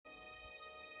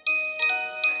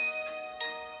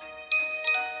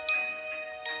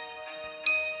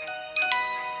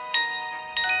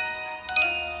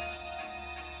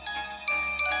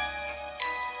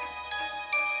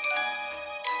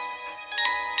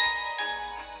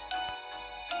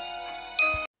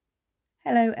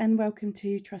Hello and welcome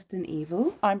to Trust and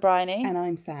Evil. I'm Bryony. And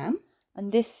I'm Sam.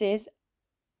 And this is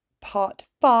part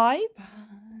 5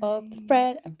 of the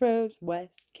Fred and Rose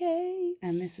West case.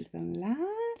 And this is the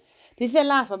last. This is the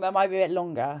last one, but it might be a bit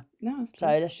longer. No, it's so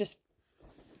let's just.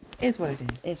 Is what it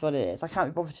is. It's what it is. I can't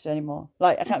be bothered to do any more.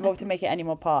 I can't be bothered to make it any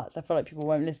more parts. I feel like people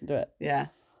won't listen to it. Yeah.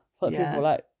 I feel like people are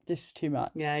like, this is too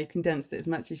much. Yeah, you condensed it as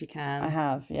much as you can. I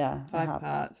have, yeah. 5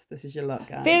 parts. This is your lot,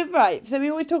 guys. Right. So we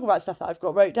always talk about stuff that I've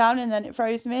got wrote down and then it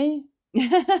throws me.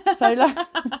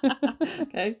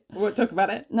 Okay, we won't talk about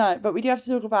it. No, but we do have to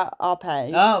talk about our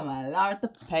page. Oh my lord,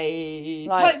 the page.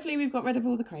 Hopefully we've got rid of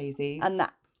all the crazies. And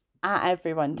that at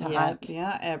everyone tag.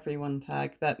 Yeah, everyone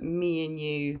tag that me and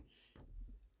you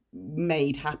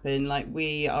made happen.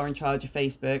 We are in charge of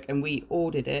Facebook and we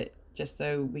ordered it just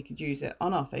so we could use it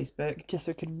on our Facebook. Just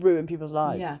so it could ruin people's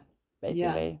lives. Yeah.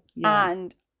 Basically. Yeah.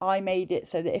 And I made it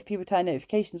so that if people turn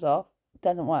notifications off, it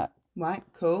doesn't work. Right,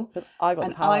 cool. But I got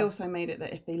and the power. I also made it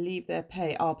that if they leave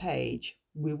our page,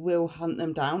 we will hunt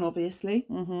them down, obviously.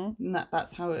 Mm-hmm. And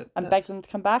that's how it... And beg them to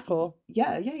come back, or...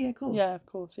 Yeah, of course. Yeah, of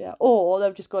course, yeah. Or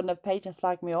they've just got another page and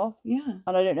slag me off. Yeah.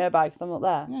 And I don't know about it because I'm not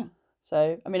there. Yeah.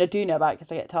 So, I mean, I do know about it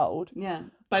because I get told. Yeah.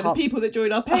 By the people that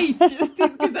join our page.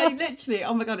 Because they literally...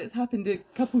 Oh my God, it's happened a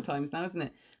couple times now, isn't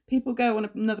it? People go on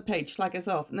another page, slag us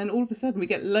off, and then all of a sudden we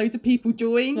get loads of people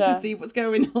join to see what's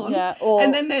going on. Yeah,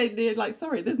 and then they're like,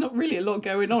 sorry, there's not really a lot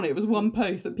going on. It was one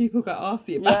post that people got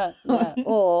arsy about. Yeah.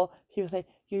 Or people say,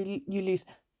 you lose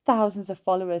thousands of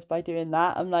followers by doing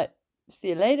that. I'm like, see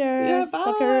you later,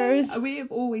 suckers. We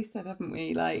have always said, haven't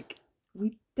we,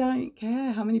 we don't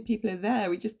care how many people are there.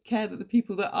 We just care that the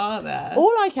people that are there.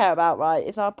 All I care about, right,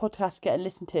 is our podcast getting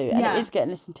listened to. And it is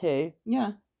getting listened to.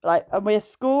 Yeah. And we're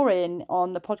scoring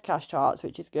on the podcast charts,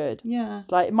 which is good. Yeah.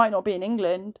 It might not be in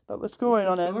England, but we're scoring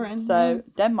on them. So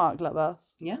Denmark love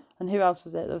us. Yeah. And who else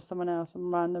is it? There was someone else,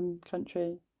 some random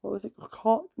country. What was it?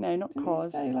 No, not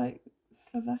Kos. Didn't you say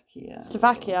Slovakia?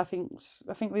 Slovakia, I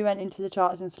think we went into the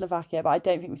charts in Slovakia, but I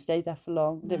don't think we stayed there for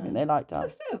long. I didn't think they liked us. But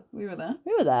still, we were there.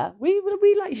 We were there. We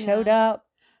showed up,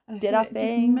 did our thing.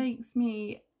 It just makes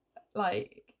me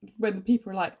when the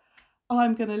people are like,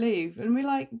 I'm gonna leave, and we're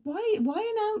like, why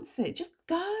announce it? Just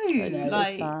go. I know,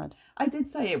 it's sad. I did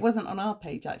say it wasn't on our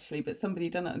page actually, but somebody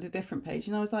done it on a different page,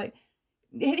 and I was like,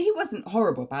 he wasn't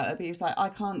horrible about it, but he was like, I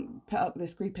can't put up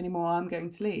this group anymore, I'm going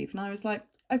to leave. And I was like,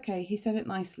 okay, he said it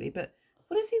nicely, but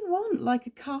what does he want? Like a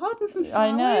card and some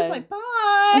flowers? I know.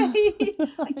 Bye.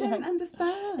 I don't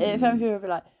understand. It's when people will be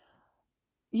like,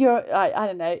 you're I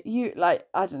don't know, you're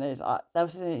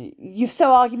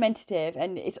so argumentative,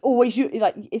 and it's always you,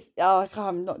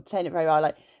 I'm not saying it very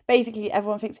well, basically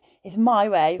everyone thinks it's my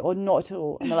way or not at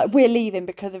all, and they're like, we're leaving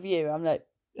because of you. I'm like,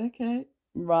 okay,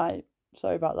 right,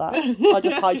 sorry about that. I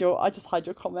just hide your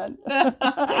comment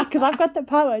because I've got the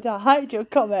power to hide your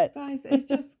comment. Guys, it's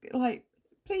just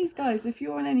please, guys, if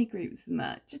you're on any groups and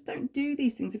that, just don't do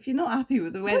these things. If you're not happy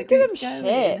with the way the group's going,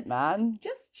 shit, man.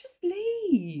 Just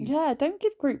leave. Yeah, don't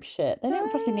give groups shit. They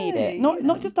don't fucking need it.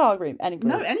 Not just our group, any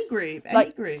group. No, any group.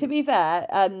 Any group. To be fair,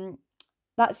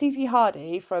 that CC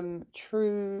Hardy from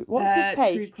what's his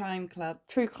page? True Crime Club.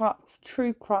 True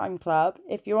Crime Club.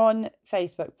 If you're on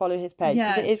Facebook, follow his page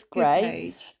because it is great.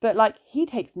 Page. But he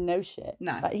takes no shit.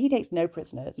 No. He takes no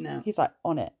prisoners. No. He's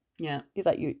on it. Yeah. He's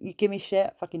like, you give me shit,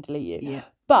 I fucking delete you. Yeah.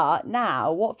 But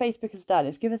now what Facebook has done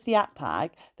is give us the @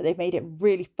 tag, but they've made it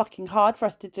really fucking hard for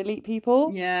us to delete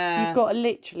people. Yeah. You've got to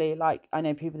literally, I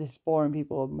know people, this is boring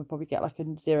people, and we'll probably get a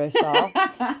 0 star.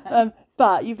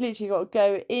 But you've literally got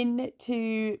to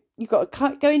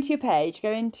go into your page,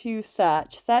 go into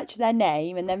search their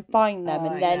name, and then find them,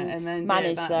 and then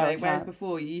manage their account. Whereas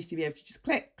before, you used to be able to just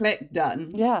click,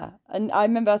 done. Yeah, and I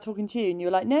remember I was talking to you, and you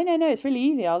were like, no, it's really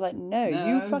easy. I was like, no,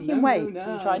 you fucking wait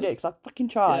and try and do it, because I fucking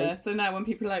tried. Yeah, so now when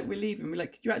people are like, we're leaving, we're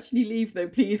like, could you actually leave though,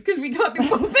 please? Because we can't be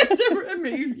bothered to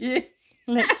remove you.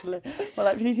 Literally.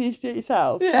 Well, please you do it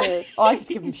yourself. Yeah. I just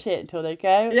give them shit until they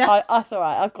go. Yeah. That's all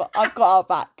right. I've got our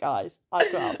back, guys.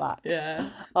 I've got our back. Yeah.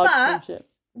 I'll just give them shit.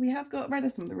 We have got rid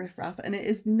of some of the riffraff, and it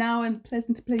is now a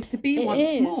pleasant place to be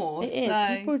once more. It is.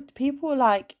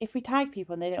 People if we tag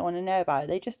people and they don't want to know about it,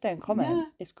 they just don't comment. Yeah.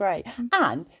 It's great.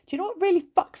 And do you know what really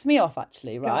fucks me off,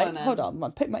 actually, right? Hold on.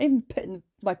 I'm putting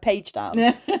my page down.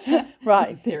 Right.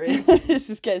 This is serious. This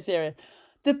is getting serious.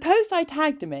 The post I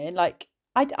tagged them in, I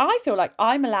feel like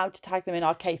I'm allowed to tag them in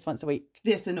our case once a week.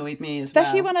 This annoyed me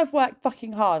especially when I've worked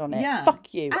fucking hard on it. Yeah.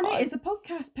 Fuck you. And it is a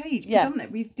podcast page.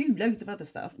 Predominantly. We do loads of other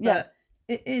stuff, but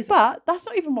it is. But that's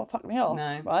not even what fucked me off.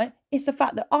 No. Right? It's the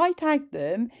fact that I tagged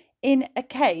them in a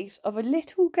case of a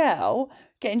little girl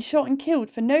getting shot and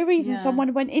killed for no reason. Yeah.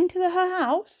 Someone went into her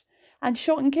house and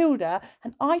shot and killed her,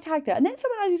 and I tagged her, and then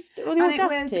someone had all the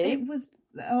audacity. It was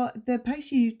the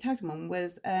post you tagged him on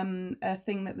was a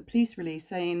thing that the police released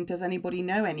saying, "Does anybody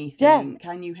know anything?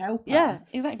 Can you help us?" Yeah,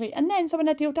 exactly. And then someone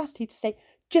had the audacity to say,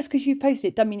 just because you've posted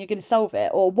it doesn't mean you're going to solve it,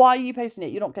 or why are you posting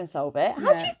it? You're not going to solve it.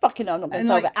 How do you fucking know I'm not going to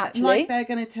solve it? Actually, like they're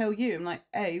going to tell you. I'm like,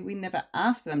 we never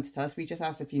asked for them to tell us. We just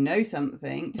asked if you know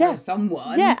something, tell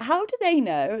someone. Yeah, how do they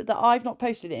know that I've not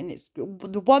posted it? And it's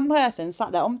the one person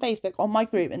sat there on Facebook on my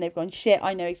group, and they've gone, shit,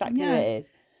 I know exactly who it is.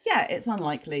 Yeah, it's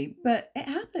unlikely, but it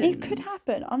happens. It could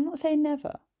happen. I'm not saying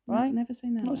never. Right? Never say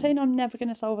never. I'm not saying I'm never going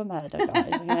to solve a murder,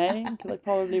 guys, okay? Because I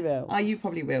probably will. You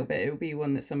probably will, but it'll be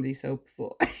one that somebody solved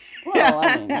before. Well,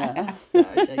 I mean, yeah. No,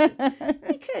 I'm joking.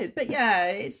 You could, but yeah,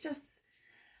 it's just...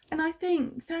 And I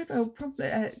think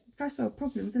first world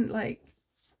problems, isn't like...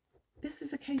 This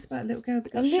is a case about a little girl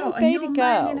that got shot, and you're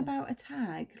moaning about a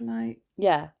tag, like...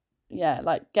 Yeah,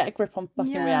 like, get a grip on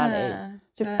fucking reality.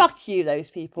 So fuck you, those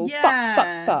people.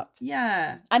 Yeah, fuck.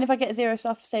 Yeah. And if I get zero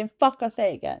stuff for saying fuck, I'll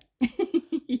say it again.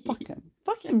 Fuck him.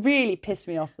 Fucking really pissed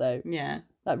me off, though. Yeah.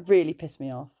 That really pissed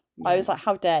me off. Yeah. I was like,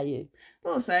 how dare you?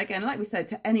 But also, again, like we said,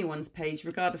 to anyone's page,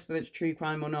 regardless whether it's true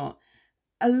crime or not,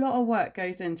 a lot of work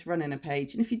goes into running a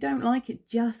page. And if you don't like it,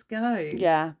 just go.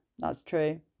 Yeah, that's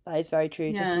true. That is very true.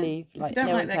 Yeah. Just leave. Like, if you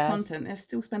don't like their content, they're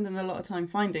still spending a lot of time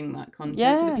finding that content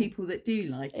for the people that do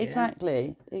like it.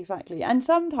 Exactly. And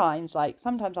sometimes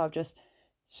I'll just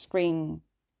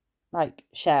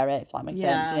share it if that makes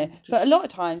sense. You know? But a lot of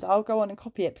times I'll go on and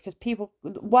copy it because people,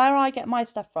 where I get my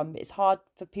stuff from, it's hard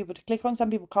for people to click on.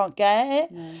 Some people can't get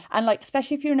it. No. And like,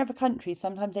 especially if you're in another country,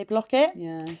 sometimes they block it.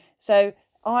 Yeah. So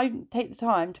I take the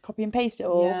time to copy and paste it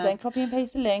all, then copy and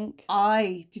paste a link.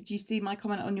 Did you see my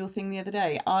comment on your thing the other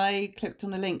day? I clicked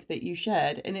on a link that you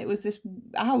shared, and it was this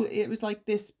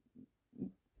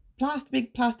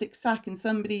big plastic sack and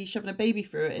somebody shoving a baby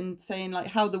through it and saying like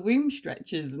how the womb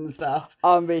stretches and stuff.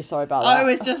 Oh, I'm really sorry about that. I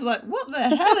was just like, what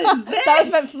the hell is this? That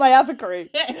was meant for my other group.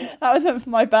 Yes. That was meant for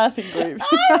my birthing group.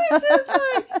 I was just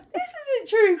like, this isn't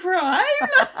true crime.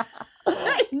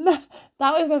 No,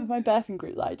 that was meant for my birthing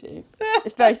group that I do.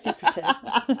 It's very secretive.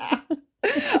 I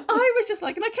was just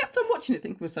like, and I kept on watching it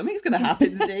thinking, well, something's going to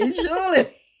happen soon, surely.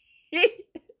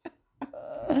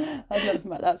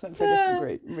 That's meant for a different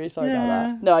group. I'm really sorry about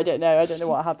that. No, I don't know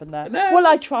what happened there. No. Well,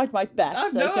 I tried my best. I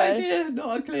have no idea,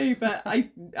 not a clue. But I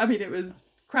mean, it was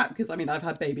crap because I've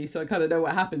had babies, so I kind of know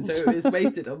what happened. So it was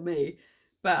wasted on me.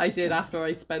 But I did, after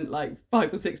I spent like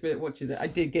 5 or 6 minutes watching it, I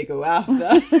did giggle after.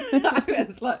 I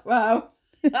was like, wow,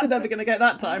 I'm never going to get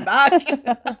that time back.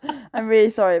 I'm really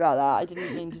sorry about that. I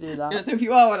didn't mean to do that. Yeah, so if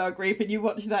you are on our group and you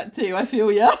watch that too, I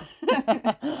feel ya.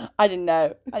 I didn't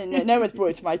know. No one's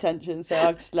brought it to my attention, so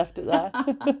I've just left it there.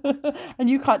 And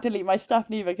you can't delete my stuff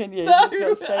neither, can you? No. You've got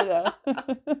to stay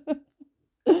there.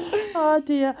 Oh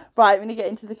dear. Right, we're going to get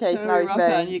into the case so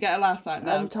now. You get a laugh out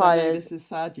now. I'm tired. This is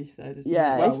sad, you said, isn't it?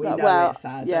 Well, we know it's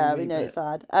sad. Yeah, we know it's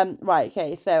sad. Right,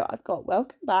 okay, so I've got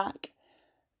welcome back.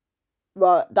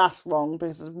 Well, that's wrong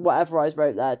because whatever I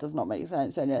wrote there does not make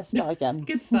sense. So let's start again.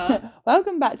 Good start.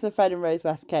 Welcome back to the Fred and Rose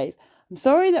West case. I'm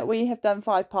sorry that we have done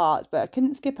 5 parts, but I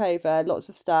couldn't skip over lots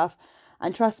of stuff.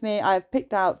 And trust me, I have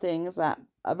picked out things that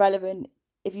are relevant.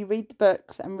 If you read the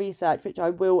books and research, which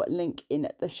I will link in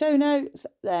the show notes,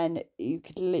 then you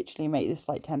could literally make this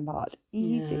like 10 parts.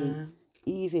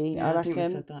 Easy, yeah, I reckon. I think we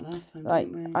said that last time, like,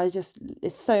 didn't we?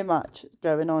 It's so much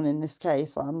going on in this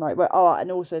case. I'm like,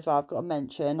 and also as well, I've got to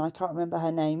mention, I can't remember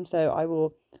her name, so I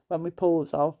will, when we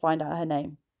pause, I'll find out her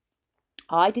name.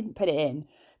 I didn't put it in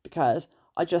because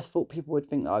I just thought people would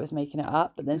think that I was making it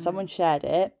up, but then someone shared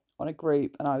it on a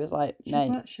group, and I was like,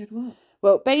 no. Shared what?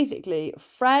 Well, basically,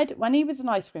 Fred, when he was an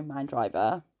ice cream man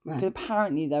driver, because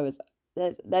apparently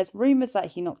there's rumours that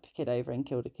he knocked a kid over and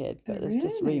killed a kid, but there's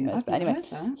just rumours. But anyway,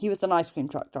 he was an ice cream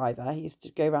truck driver. He used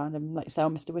to go around and like sell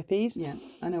Mr. Whippies. Yeah,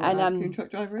 I know what an ice cream truck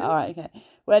driver is. All right, okay.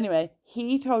 Well, anyway,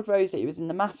 he told Rose that he was in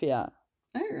the mafia.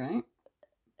 Oh, right.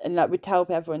 And like would tell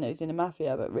everyone that he was in the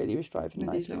mafia, but really was driving an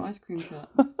ice cream. Ice cream truck.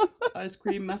 Ice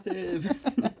cream massive.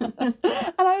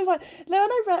 And I was like, no,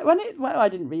 I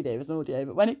didn't read it, it was an audio,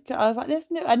 but I was like, there's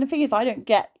no, and the thing is, I don't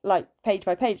get like page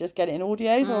by page, just get it in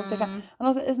audios or something. And I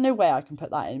was like, there's no way I can put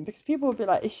that in because people would be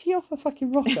like, is she off a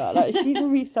fucking rocker? Like, is she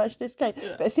even researched this case?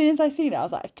 Yeah. But as soon as I seen it, I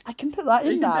was like, I can put that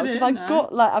in now because I've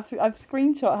got like, I've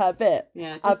screenshot her bit.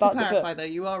 Yeah, just to clarify though,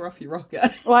 you are off your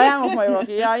rocker. Well, I am off my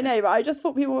rocker, yeah, I know, but I just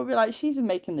thought people would be like, she's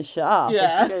making the shit up.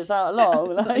 Yeah. She goes out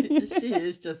along. Like, she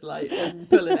is just like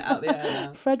pulling it out the air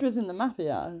now. Fred was in the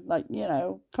mafia, like, you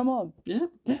know, come on. Yeah.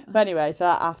 But anyway, so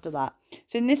after that.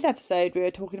 So in this episode, we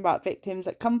were talking about victims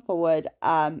that come forward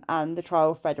and the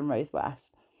trial of Fred and Rose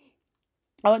West.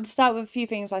 I want to start with a few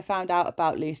things I found out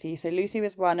about Lucy. So Lucy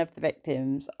was one of the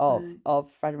victims of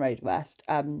Fred and Rose West.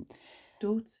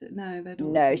 Daughter? No, their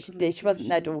daughter. No, she wasn't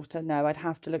their daughter. No, I'd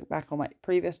have to look back on my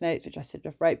previous notes, which I should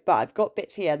have wrote. But I've got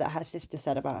bits here that her sister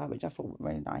said about her, which I thought were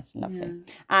really nice and lovely.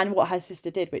 And what her sister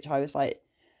did, which I was like,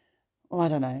 oh, I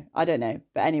don't know.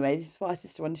 But anyway, this is what her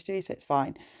sister wanted to do, so it's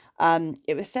fine.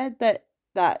 It was said that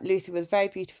Lucy was a very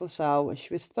beautiful soul.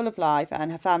 She was full of life,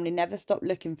 and her family never stopped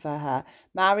looking for her.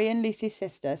 Marion, Lucy's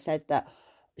sister, said that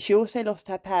she also lost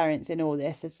her parents in all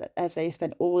this, as they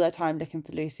spent all their time looking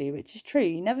for Lucy, which is true.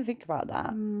 You never think about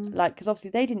that, like, because obviously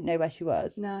they didn't know where she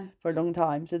was for a long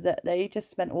time, so that they just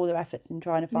spent all their efforts in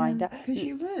trying to find her. Because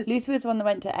you would. Lucy was the one that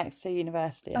went to Exeter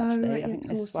University. Actually, I think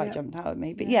this is why it jumped out at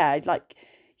me. But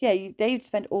they'd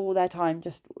spend all their time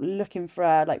just looking for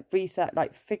her, like research,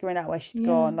 like figuring out where she's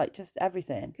gone, like just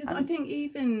everything. Because I think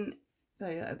even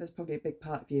though there's probably a big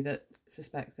part of you that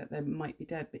suspects that they might be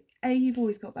dead, but you've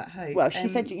always got that hope. Well, she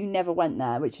said you never went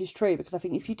there, which is true, because I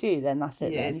think if you do, then that's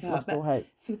it. Then you've lost all hope.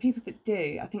 For the people that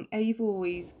do, I think you've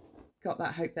always got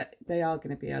that hope that they are going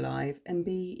to be alive, and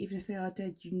B, even if they are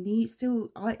dead, you need to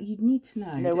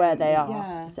know where they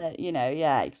are.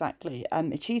 Exactly.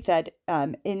 She said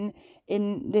in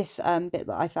this bit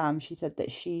that I found, she said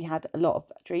that she had a lot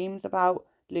of dreams about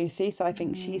Lucy, so I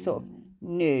think she sort of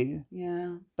knew.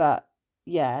 But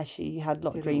she had a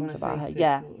lot of dreams about her.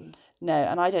 Sort of. No,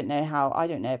 and I don't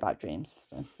know about dreams.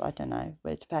 I don't know.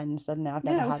 But it depends, doesn't it? I've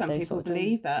never had some those people sort of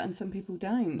believe that, and some people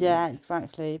don't. Yeah,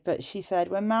 exactly. But she said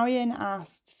when Marion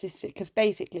asked to sit, because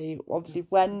basically, obviously,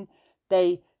 when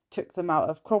they took them out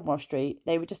of Cromwell Street,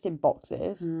 they were just in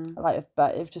boxes,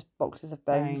 but it was just boxes of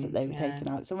bones that they were taking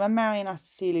out. So when Marion asked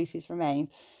to see Lucy's remains,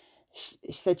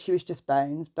 she said she was just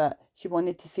bones, but she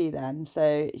wanted to see them.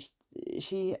 So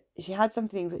she had some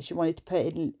things that she wanted to put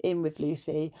in with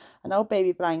Lucy, an old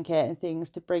baby blanket and things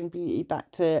to bring beauty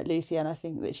back to Lucy, and I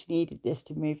think that she needed this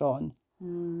to move on.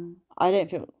 I don't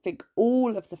think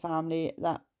all of the family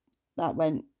that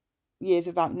went years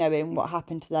without knowing what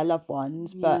happened to their loved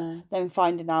ones, but then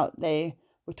finding out they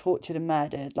were tortured and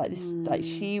murdered, like this,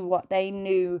 they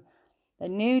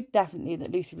knew definitely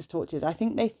that Lucy was tortured. I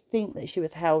think they think that she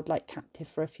was held like captive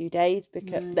for a few days,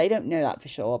 because they don't know that for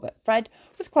sure. But Fred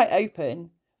was quite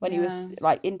open when he was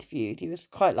like interviewed. He was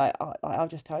quite like, I'll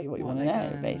just tell you what you want to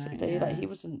know, basically. Like he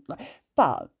wasn't like.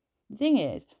 But the thing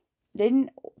is, they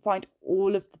didn't find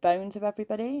all of the bones of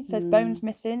everybody. So there's bones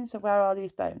missing. So where are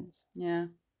these bones? Yeah.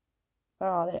 Where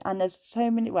are they? And there's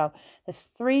so many. Well, there's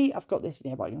 3. I've got this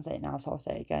in here, but I can say it now, so I'll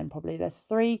say it again. Probably there's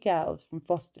 3 girls from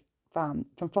foster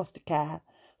care,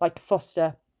 like a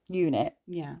foster unit,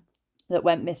 that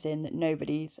went missing, that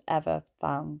nobody's ever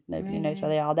found. Nobody knows where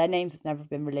they are. Their names have never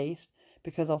been released,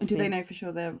 because obviously. And do they know for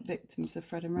sure they're victims of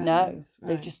Fred and Rose?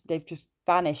 No, they've just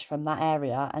vanished from that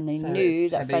area, and they knew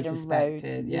that Fred and Rose.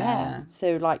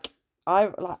 So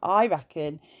I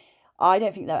reckon. I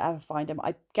don't think they'll ever find them.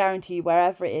 I guarantee you,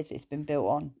 wherever it is, it's been built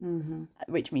on,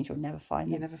 which means you'll never find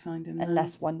them. You'll never find them,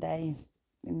 unless one day,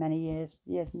 in many years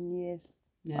and years.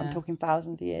 Yeah. I'm talking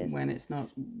thousands of years. When it's not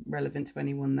relevant to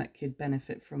anyone that could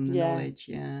benefit from the knowledge,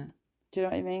 Do you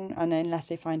know what I mean? And unless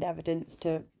they find evidence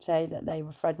to say that they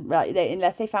were Fred,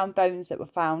 unless they found bones that were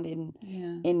found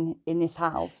in this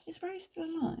house. Is Rose still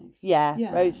alive?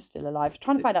 Yeah, Rose is still alive.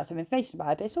 Trying to find out some information about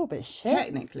her, but it's all a bit shit.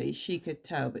 Technically, she could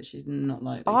tell, but she's not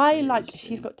likely.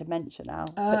 She's got dementia now.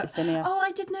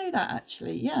 I did know that,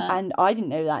 actually. Yeah. And I didn't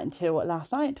know that until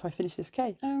last night, until I finished this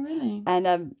case. Oh, really?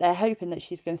 And they're hoping that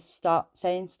she's going to start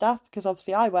saying stuff, because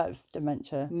obviously I work with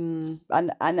dementia,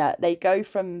 and they go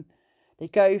from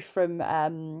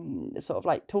sort of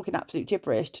like talking absolute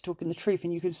gibberish to talking the truth,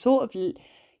 and you can sort of you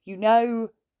know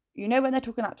when they're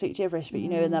talking absolute gibberish, but you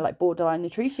know when they're like borderline the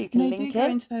truth, so you can link it. They do go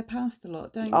into their past a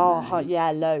lot, don't they?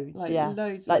 Loads.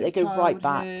 Loads. Like they go right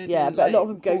back. Yeah, but a lot of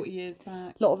them go 40 years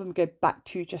back. A lot of them go back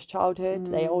to just childhood.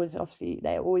 They're always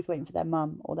waiting for their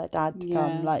mum or their dad to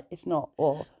come. Like it's not.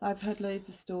 Or I've heard loads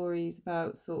of stories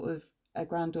about sort of a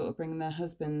granddaughter bringing their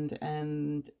husband,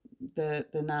 and the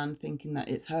nan thinking that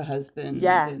it's her husband.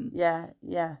 Yeah.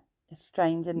 It's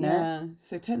strange, isn't it? Yeah.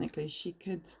 So technically, she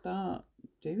could start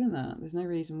doing that. There's no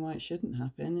reason why it shouldn't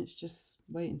happen. It's just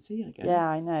wait and see, I guess. Yeah,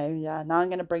 I know. Yeah. Now I'm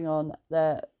going to bring on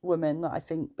the woman that I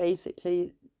think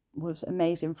basically was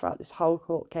amazing throughout this whole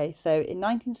court case. So in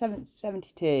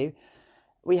 1972,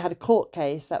 we had a court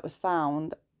case that was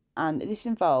found, and this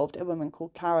involved a woman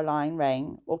called Caroline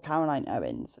Rain, or Caroline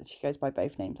Owens. She goes by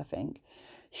both names, I think.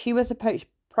 She was approached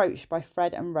by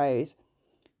Fred and Rose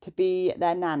to be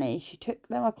their nanny. She took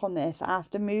them up on this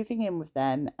after moving in with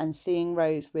them and seeing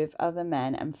Rose with other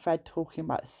men, and Fred talking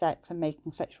about sex and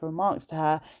making sexual remarks to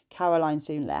her. Caroline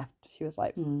soon left. She was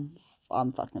like,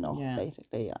 I'm fucking off, Yeah.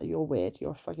 basically. You're weird.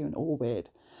 You're fucking all weird.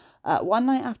 One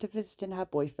night after visiting her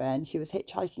boyfriend, she was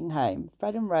hitchhiking home.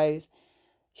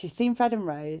 She'd seen Fred and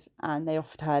Rose, and they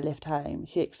offered her a lift home.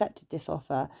 She accepted this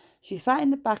offer. She sat in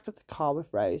the back of the car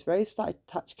with Rose. Rose started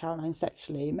to touch Caroline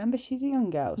sexually. Remember, she's a young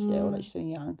girl still, like she's still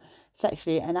young,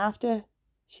 sexually. And after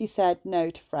she said no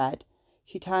to Fred,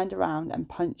 Fred turned around and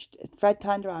punched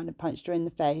her in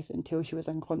the face until she was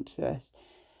unconscious.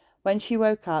 When she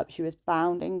woke up, she was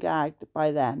bound and gagged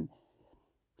by them.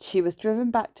 She was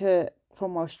driven back to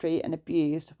Cromwell Street and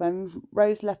abused. When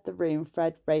Rose left the room,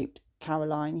 Fred raped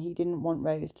Caroline. He didn't want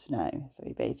Rose to know, so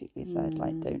he basically said,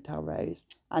 like, don't tell Rose.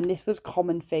 And this was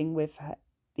common thing with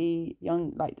the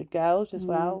young, like, the girls as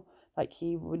well. Like,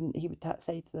 he would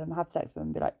say to them, have sex with them,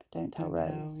 and be like, but don't tell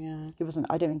Rose. Yeah.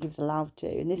 I don't think he was allowed to.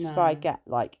 And this is where I get,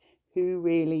 like, who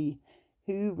really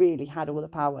had all the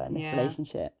power in this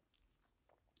relationship.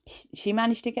 She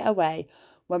managed to get away.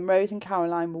 When Rose and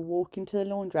Caroline were walking to the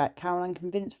laundrette, Caroline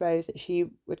convinced Rose that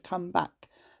she would come back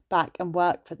and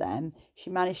work for them. She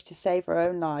managed to save her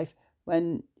own life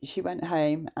when she went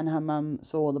home and her mum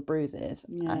saw the bruises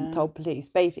and told police.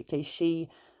 Basically, she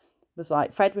was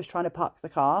like, Fred was trying to park the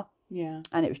car. Yeah.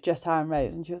 And it was just her and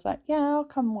Rose. And she was like, yeah, I'll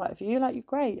come work for you. Like, you're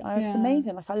great. It's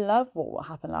amazing. Like, I love what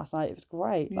happened last night. It was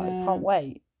great. Like, I can't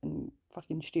wait. And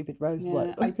fucking stupid Rose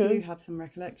was like, okay. I do have some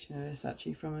recollection of this,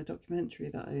 actually, from a documentary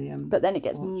that I But then it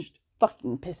gets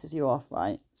fucking pisses you off,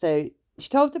 right? So she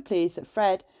told the police that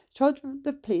Fred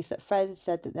had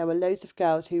said that there were loads of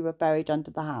girls who were buried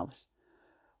under the house.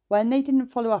 When they didn't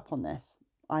follow up on this,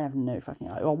 I have no fucking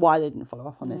idea. Or why they didn't follow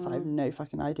up on this, I have no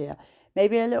fucking idea.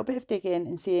 Maybe a little bit of digging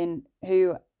and seeing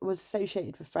who was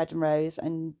associated with Fred and Rose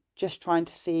and just trying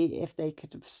to see if they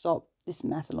could have stopped this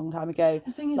mess a long time ago.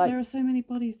 The thing is, there are so many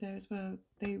bodies there as well.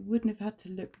 They wouldn't have had to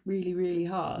look really, really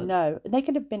hard. No, they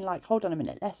could have been like, hold on a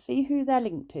minute, let's see who they're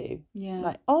linked to. Yeah.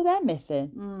 Like, oh, they're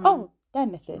missing. Oh, they're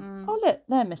missing. Oh, look,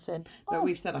 they're missing. But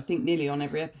we've said, I think, nearly on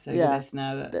every episode of this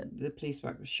now that the police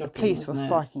work was shocking. The police were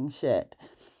fucking shit.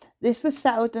 This was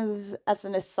settled as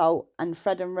an assault, and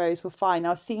Fred and Rose were fine.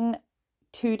 I've seen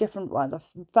two different ones.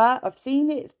 I've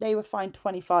seen it, they were fined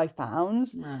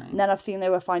 £25, and then I've seen they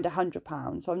were fined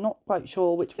 £100. So I'm not quite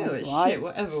sure which one's right. Shit,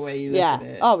 whatever way you look at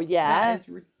it. Oh, yeah. That is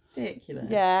ridiculous.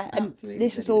 Yeah, and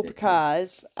this was all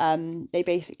because they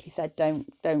basically said,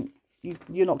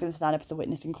 you're not going to stand up as a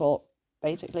witness in court,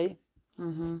 basically.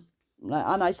 Like,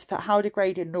 and I just put, how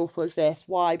degrading and awful is this?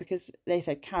 Why? Because they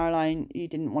said, Caroline, you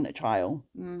didn't want a trial.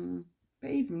 But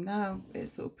even now,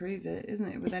 it's sort of prove it, isn't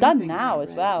it? It's done now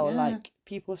as well. Yeah. Like,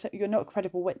 people say, you're not a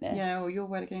credible witness. Yeah, or your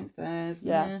word against theirs.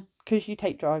 Yeah. Because you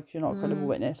take drugs, you're not a credible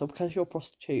witness. Or because you're a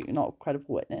prostitute, you're not a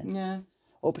credible witness. Yeah.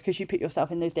 Or because you put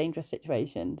yourself in those dangerous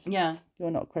situations. Yeah.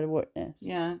 You're not a credible witness.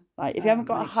 Yeah. Like, if you haven't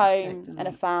got a home and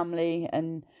a family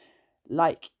and,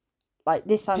 like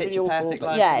this sounds really awful.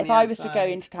 Yeah, if I was to go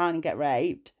into town and get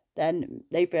raped, then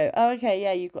they'd go, oh, okay,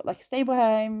 yeah, you've got like a stable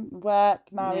home, work,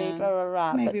 married, blah, blah,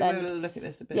 blah. Maybe we'll look at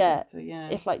this a bit better,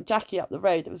 If like Jackie up the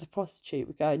road that was a prostitute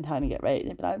would go in town and get raped,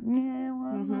 they'd be like, yeah,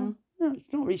 well, I'm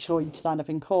not really sure you'd stand up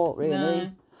in court, really.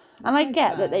 No. And I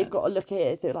get that they've got to look at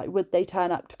it, so like, would they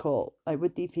turn up to court? Like,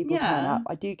 would these people turn up?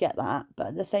 I do get that. But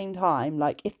at the same time,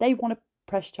 like, if they want to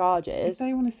press charges... If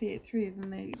they want to see it through,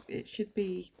 then it should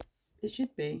be.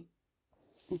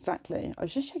 Exactly. I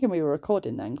was just checking we were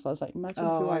recording then, because I was like, imagine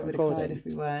if we weren't recording. If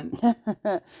we weren't.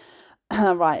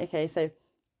 Right, okay, so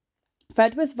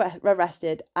Fred was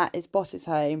arrested at his boss's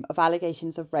home of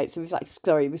allegations of rape. So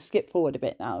we've skipped forward a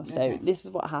bit now. So this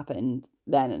is what happened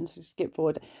then, and so skip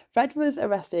forward. Fred was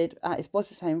arrested at his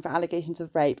boss's home for allegations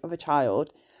of rape of a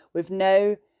child with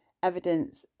no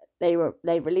evidence. They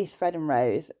released Fred and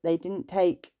Rose. They didn't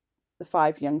take the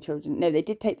 5 young children. No, they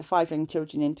did take the 5 young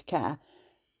children into care.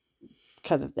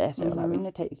 Because of this, they were like, we're going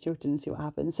to take these children and see what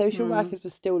happens. Social workers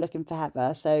were still looking for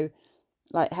Heather, so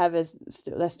like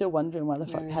they're still wondering where the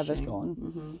fuck Heather's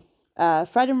gone.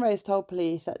 Fred and Rose told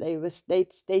police that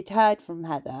they'd heard from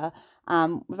Heather,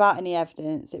 without any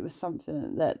evidence. It was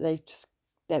something that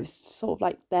there was sort of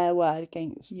like their word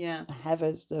against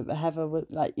Heather's. Heather was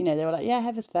like, they were like, yeah,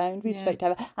 Heather's phoned. We spoke to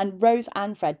Heather, and Rose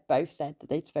and Fred both said that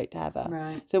they'd spoke to Heather.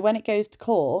 Right. So when it goes to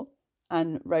court,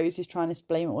 and Rose is trying to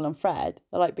blame it all on Fred,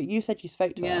 they're like, but you said you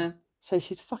spoke to her. So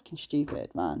she's fucking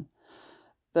stupid, man.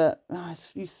 But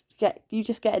you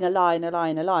just get in a lie,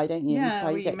 don't you? Yeah,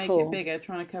 you make it bigger,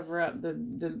 trying to cover up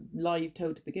the lie you've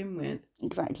told to begin with.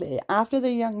 Exactly. After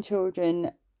the young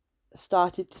children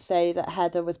started to say that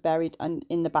Heather was buried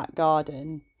in the back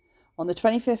garden, on the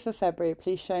 25th of February,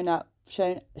 police showed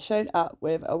up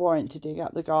with a warrant to dig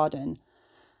up the garden.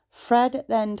 Fred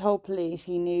then told police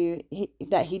he knew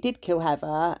that he did kill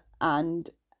Heather, and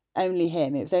only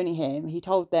him. It was only him. He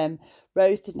told them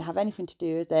Rose didn't have anything to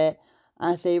do with it.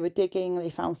 As they were digging, they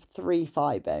found 3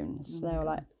 thigh bones. So they were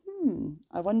like,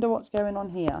 I wonder what's going on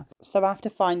here. So after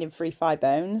finding 3 thigh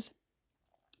bones,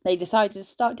 they decided to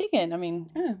start digging. I mean,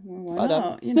 why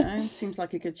not? You know, seems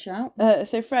like a good shout.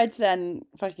 So Fred's then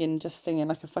fucking just singing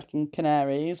like a fucking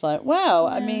canary. He's like, well,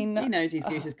 I mean, he knows his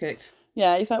goose is cooked.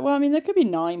 Yeah, he's like, well, I mean, there could be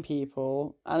 9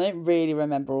 people. I don't really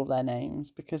remember all their names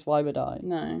because why would I?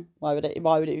 No. Why would it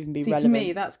even be relevant? To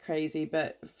me, that's crazy,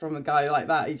 but from a guy like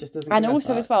that, he just doesn't. And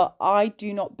also, as well, I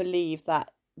do not believe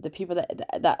that the people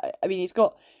that I mean, he's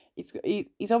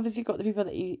obviously got the people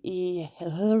that he's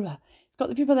got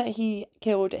the people that he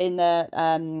killed in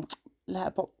the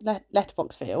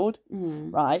letterbox field,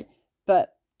 right?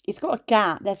 But he's got a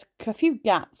gap. There's a few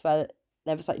gaps where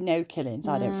there was like no killings.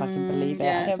 I don't fucking believe it.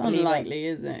 Yeah, I don't it's unlikely,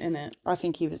 is it? Isn't it? I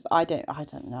think he was. I don't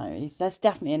know. There's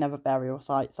definitely another burial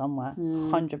site somewhere.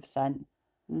 100%.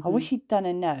 I wish he'd done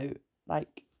a note,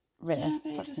 like written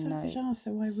a fucking note.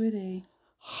 So why would he?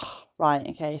 Right.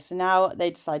 Okay. So now they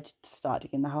decided to start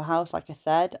digging the whole house, like I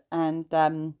said, and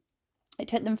it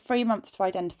took them 3 months to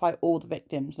identify all the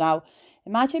victims. Now,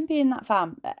 imagine being that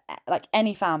like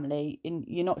any family, and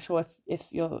you're not sure if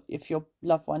your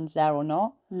loved one's there or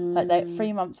not. Like that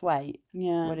 3 months wait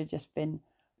would have just been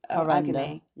horrendous.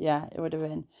 Agony. Yeah, it would have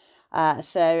been.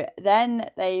 So then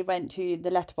they went to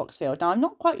the letterbox field. Now I'm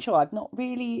not quite sure.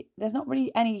 There's not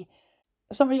really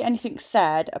anything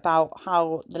said about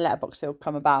how the letterbox field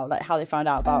come about, like how they found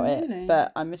out about it.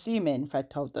 But I'm assuming Fred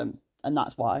told them, and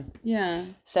that's why. Yeah.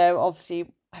 So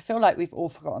obviously, I feel like we've all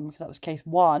forgotten because that was case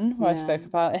 1 where I spoke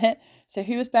about it. So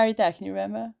who was buried there? Can you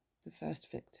remember? The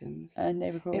first victims. And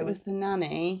they were called... It was the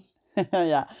nanny.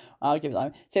 Yeah, I'll give it that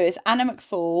one. So it's Anna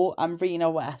McFall and Rena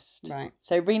West. Right.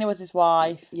 So Rena was his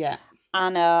wife. Yeah.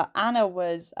 Anna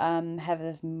was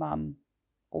Heather's mum.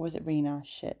 Or was it Rena?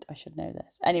 Shit, I should know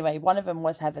this. Anyway, one of them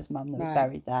was Heather's mum that was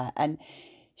buried there. And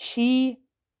she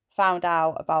found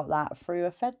out about that through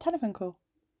a Fed telephone call.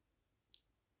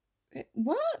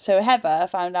 What? So Heather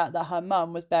found out that her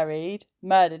mum was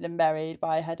murdered and buried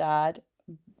by her dad.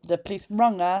 The police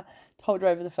rung her, told her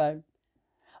over the phone.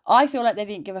 I feel like they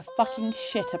didn't give a fucking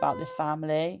shit about this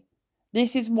family.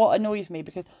 This is what annoys me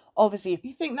because obviously...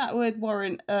 You think that would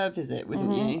warrant a visit,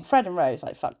 wouldn't you? Fred and Rose,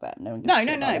 like, fuck them. No,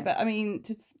 but I mean,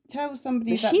 to tell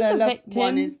somebody that their loved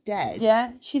one is dead...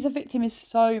 Yeah, she's a victim in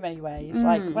so many ways.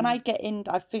 Like, when I get in,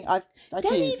 I think I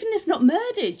dead, even if not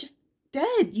murdered, just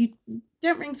dead. You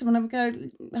don't ring someone up and go,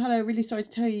 hello, really sorry to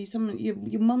tell you,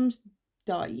 your mum's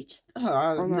died. You just...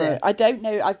 I don't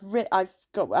know.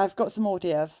 I've got some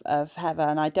audio of Heather,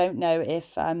 and I don't know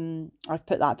if I've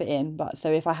put that bit in. But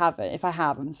so if I have,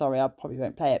 I'm sorry, I probably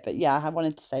won't play it. But yeah, I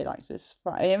wanted to say like this.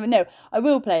 Right? No, I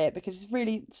will play it because it's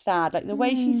really sad. Like the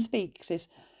way she speaks is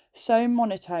so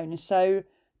monotone and so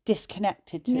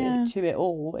disconnected to it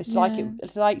all. It's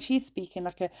like she's speaking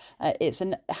like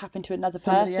happened to another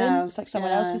person. It's like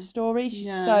someone else's story.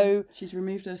 She's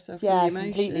removed herself from the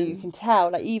emotion. Completely. You can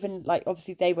tell. Like even like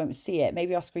obviously they won't see it.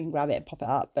 Maybe I'll screen grab it and pop it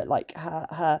up. But like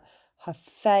her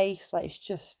face, like she's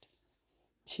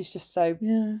just so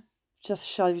just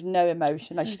shows no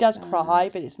emotion. Like she does cry,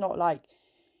 but it's not like.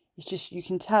 It's just you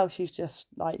can tell she's just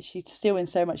like she's still in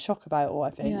so much shock about it all.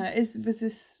 I think. Yeah. Was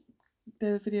this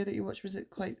the video that you watched? Was it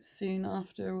quite soon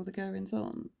after all the goings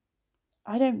on?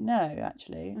 I don't know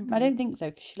actually. Okay. I don't think so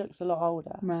because she looks a lot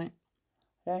older. Right.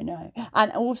 I don't know.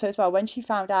 And also as well, when she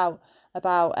found out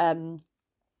about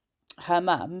her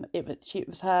mum, it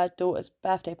was her daughter's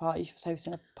birthday party. She was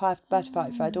hosting a birthday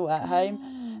party for her daughter at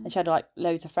home, and she had like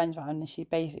loads of friends around. And she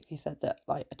basically said that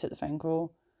like I took the phone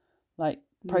call, like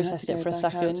processed it for a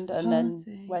second, and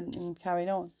then went and carried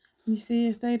on. You see,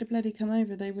 if they'd have bloody come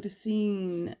over, they would have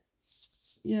seen.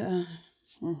 Yeah.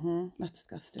 That's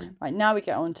disgusting. Right, now we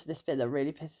get on to this bit that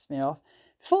really pisses me off.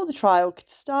 Before the trial could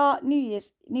start, New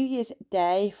Year's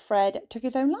Day, Fred took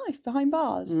his own life behind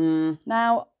bars.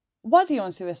 Now, was he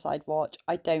on suicide watch?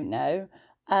 I don't know.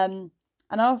 And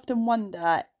I often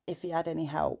wonder if he had any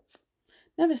help.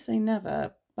 Never say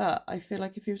never, but I feel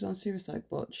like if he was on suicide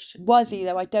watch... Was he,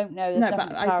 though? I don't know. No,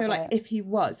 but I feel like if he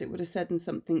was, it would have said in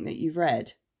something that you've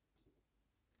read.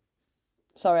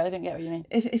 Sorry, I didn't get what you mean.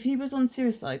 If he was on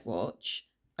suicide watch,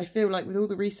 I feel like with all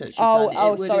the research you've done,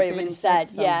 it would have said.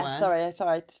 Yeah, sorry,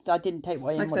 I didn't take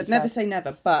what you said. Never say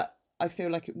never, but I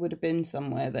feel like it would have been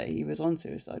somewhere that he was on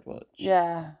suicide watch.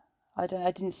 Yeah, I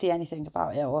didn't see anything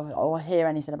about it or hear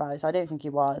anything about it, so I don't think he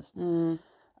was.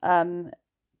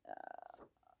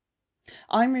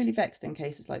 I'm really vexed in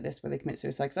cases like this where they commit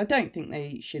suicide because I don't think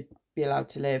they should be allowed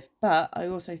to live, but I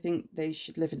also think they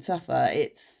should live and suffer.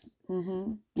 It's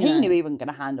Mm-hmm. He knew he wasn't going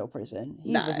to handle prison.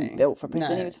 He wasn't built for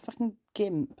prison. He was a fucking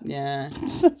gimp. Yeah.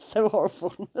 That's so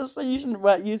horrible. You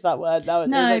shouldn't use that word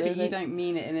nowadays. No, but you don't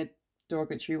mean it in a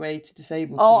derogatory way to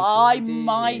disabled people. I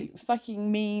might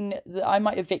fucking mean that I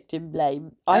might have victim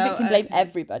blame. I victim blame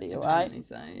everybody, all right?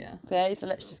 So, yeah. Okay, so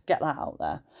let's just get that out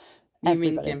there. You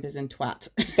mean gimp is in twat?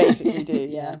 Basically do,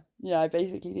 yeah. Yeah, I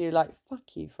basically do. Like,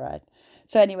 fuck you, Fred.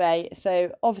 So anyway,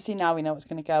 so obviously now we know what's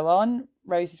going to go on.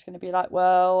 Rosie's going to be like,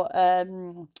 well,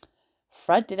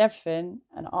 Fred did everything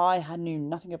and I knew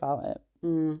nothing about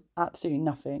it. Absolutely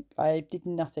nothing. I did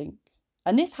nothing.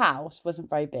 And this house wasn't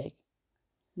very big.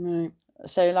 Right.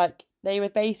 So, like, they were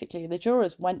basically, the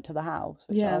jurors went to the house,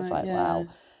 which I was like, wow.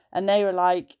 And they were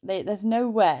like, there's no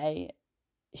way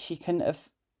she couldn't have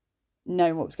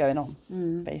known what was going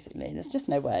on, basically. There's just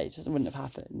no way. It just wouldn't have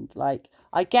happened. Like,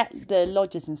 I get the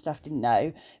lodgers and stuff didn't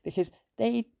know because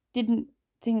they didn't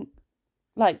think,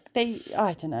 like,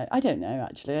 I don't know,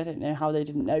 actually. I don't know how they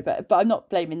didn't know, but I'm not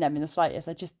blaming them in the slightest.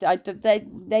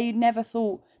 They never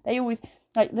thought, they always,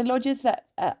 like, the lodgers that,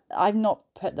 I've not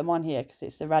put them on here because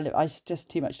it's irrelevant, it's just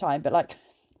too much time, but, like,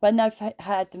 when I've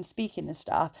heard them speaking and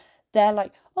stuff, they're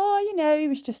like, oh, he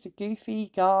was just a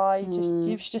goofy guy,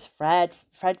 he was just Fred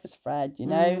was Fred,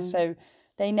 so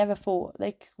they never thought,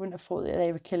 they wouldn't have thought that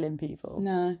they were killing people.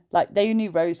 No. Like, they knew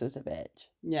Rose was a bitch.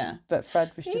 Yeah. But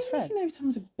Fred was just Even Fred. if you know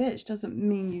someone's a bitch doesn't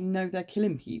mean you know they're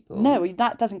killing people. No,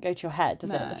 that doesn't go to your head,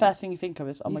 does it? The first thing you think of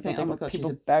is, oh my God, they've got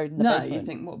people buried in the basement. No, you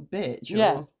think, what a bitch.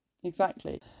 Yeah,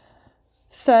 exactly.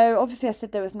 So, obviously, I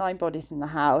said there was 9 bodies in the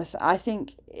house. I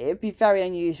think it'd be very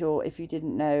unusual if you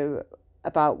didn't know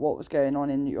about what was going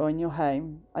on in your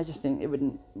home. I just think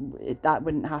that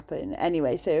wouldn't happen.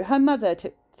 Anyway, so her mother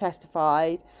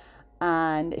testified,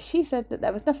 and she said that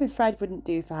there was nothing Fred wouldn't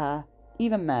do for her,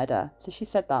 even murder. So she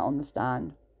said that on the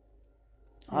stand.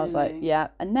 I was like, yeah.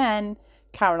 And then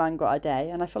Caroline got a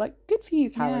day, and I feel like, good for you,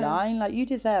 Caroline. Like, you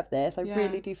deserve this. I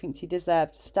really do think she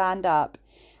deserved to stand up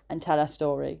and tell her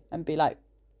story and be like,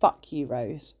 fuck you,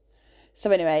 Rose. So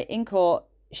anyway, in court,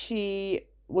 she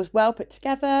was well put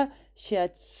together. She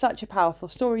had such a powerful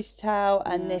story to tell,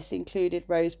 and this included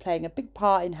Rose playing a big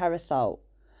part in her assault.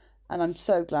 And I'm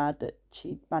so glad that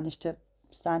she managed to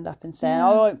stand up and say, I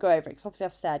won't go over it, because obviously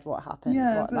I've said what happened.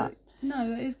 Yeah, but no,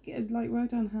 that is good. Like, well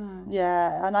done her.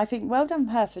 Yeah, and I think well done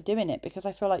her for doing it, because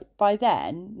I feel like by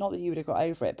then, not that you would have got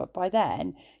over it, but by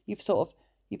then, you've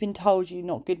been told you're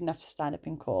not good enough to stand up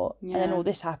in court. Yeah. And then all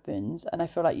this happens, and I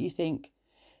feel like you think,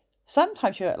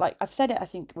 sometimes you're like, I've said it, I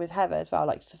think, with Heather as well,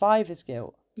 like survivor's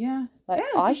guilt. Yeah. Like,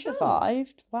 I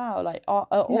survived. Wow. Like, or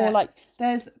like,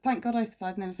 there's, thank God I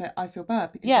survived, and then I feel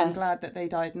bad because I'm glad that they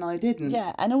died and I didn't.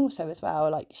 Yeah. And also as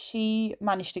well, like, she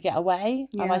managed to get away.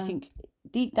 Yeah. And I think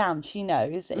deep down she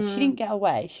knows that if she didn't get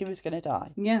away, she was going to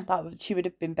die. Yeah. She would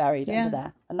have been buried under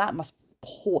there. And that must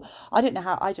pour. I don't know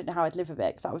how I'd live with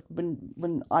it, because that would,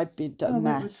 when I'd be a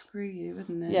mess. It would screw you,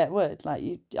 wouldn't it? Yeah, it would. Like,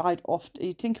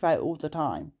 you'd think about it all the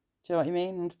time. Do you know what I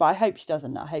mean? But I hope she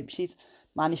doesn't. I hope she's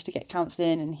managed to get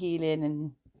counselling and healing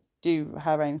and do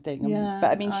her own thing. Yeah,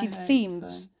 but I mean, she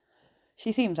seems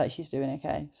like she's doing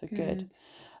okay. So good.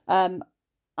 And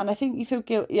I think you feel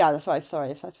guilt. Yeah, that's right.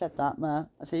 Sorry if I've said that, Ma.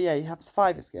 So yeah, you have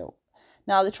survivor's guilt.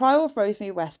 Now, the trial of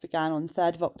Rosemary West began on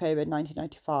 3rd of October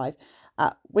 1995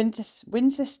 at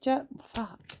Winchester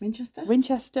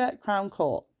Crown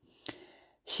Court.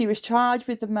 She was charged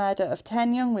with the murder of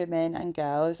 10 young women and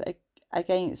girls.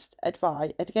 Against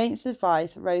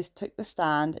advice, Rose took the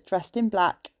stand, dressed in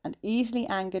black and easily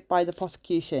angered by the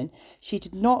prosecution. She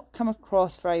did not come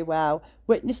across very well.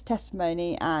 Witness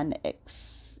testimony and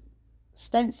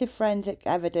extensive forensic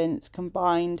evidence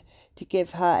combined to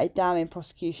give her a damning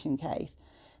prosecution case.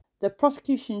 The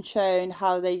prosecution shown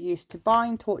how they used to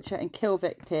bind, torture and kill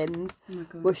victims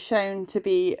was shown to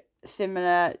be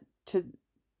similar to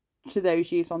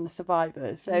those used on the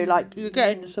survivors. So like, you're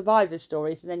getting the survivors'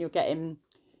 stories, and then you're getting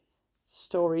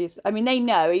stories. I mean, they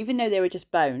know, even though they were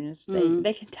just bones,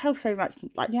 they can tell so much.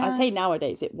 Like, I say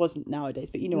nowadays, it wasn't nowadays,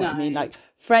 but you know what I mean. Like,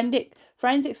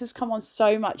 forensics has come on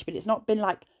so much, but it's not been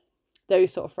like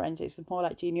those sort of forensics. It's more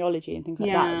like genealogy and things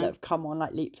like that have come on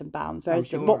like leaps and bounds.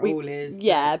 Whereas I'm sure all is.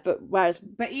 Yeah, but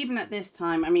even at this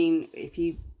time, I mean, if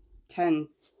you 10,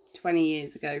 20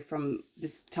 years ago from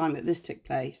the time that this took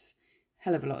place,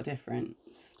 hell of a lot of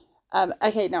difference.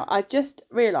 Okay, now I've just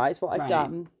realised what I've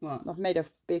done. What? I've made a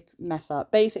big mess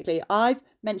up. Basically, I've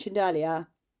mentioned earlier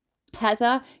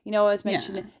Heather. You know, I was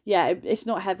mentioning. Yeah, it's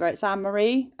not Heather. It's Anne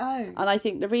Marie. Oh. And I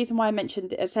think the reason why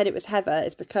I said it was Heather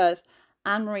is because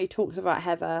Anne Marie talks about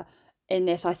Heather in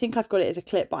this. I think I've got it as a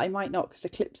clip, but I might not, because the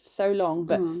clips are so long.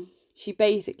 But she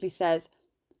basically says,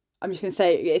 I'm just going to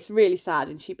say it's really sad.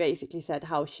 And she basically said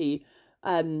how she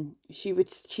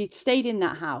stayed in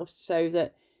that house so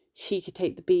that she could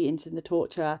take the beatings and the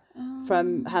torture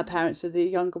from her parents, so the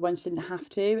younger ones didn't have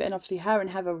to. And obviously, her and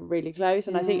Heather were really close.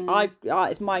 And I think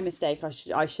it's my mistake.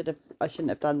 I shouldn't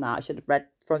have done that. I should have read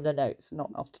from the notes,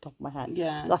 not off the top of my head.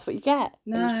 Yeah, that's what you get.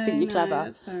 No, you think you're clever.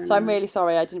 That's fair enough. So I'm really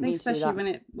sorry. I didn't mean to do that. Especially when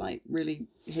it like really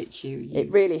hits you. It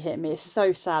really hit me. It's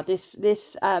so sad. This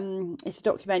it's a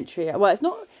documentary. Well, it's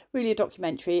not really a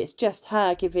documentary. It's just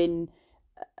her giving.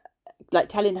 Like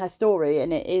telling her story,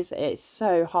 and it's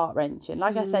so heart-wrenching.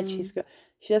 Like I said, she's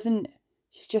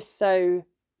just so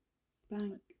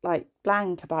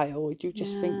blank about it all. You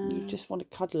just think you just want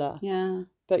to cuddle her. Yeah.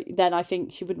 But then I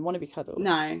think she wouldn't want to be cuddled.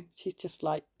 No. She's just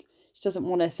like, she doesn't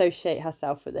want to associate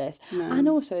herself with this. No. And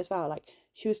also as well, like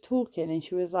she was talking and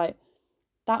she was like,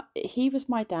 that he was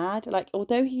my dad. Like,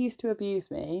 although he used to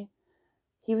abuse me,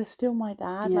 he was still my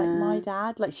dad. Like my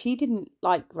dad. Like she didn't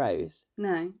like Rose.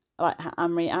 No. Like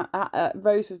Anne-Marie,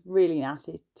 Rose was really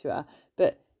nasty to her,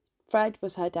 but Fred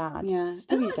was her dad. Yeah,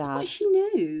 still your that's dad. what she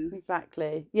knew.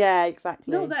 Exactly. Yeah,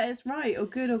 exactly. Not that it's right or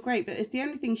good or great, but it's the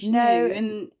only thing she knew,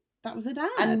 and that was her dad.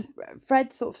 And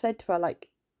Fred sort of said to her, like,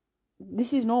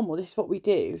 "This is normal. This is what we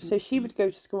do." So she would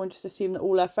go to school and just assume that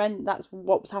all her friends, that's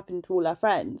what was happening to all her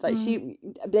friends. Like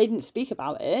they didn't speak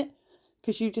about it.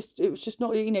 Because it was just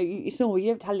not, it's normal, you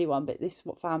don't tell anyone, but this is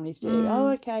what families do. Oh,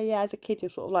 okay, yeah, as a kid,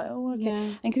 you're sort of like, oh, okay.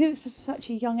 Yeah. And because it was just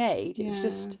such a young age, it was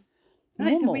just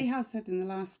normal. So we have said in the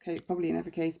last case, probably in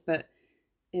every case, but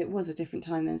it was a different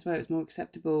time then as well. It was more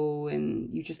acceptable,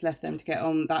 and you just left them to get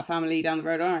on that family down the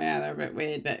road. Oh, yeah, they're a bit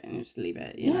weird, but just leave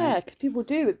it. Yeah, because people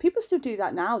do. People still do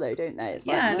that now, though, don't they? It's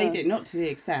like, they do, not to the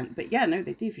extent, but yeah, no,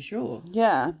 they do for sure.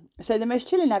 Yeah. So the most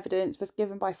chilling evidence was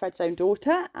given by Fred's own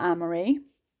daughter, Anne-Marie.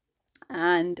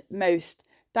 And most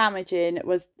damaging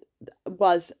was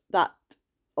that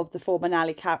of the former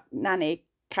nanny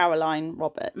Caroline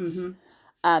Roberts.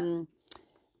 3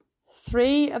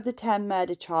 of the 10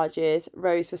 murder charges,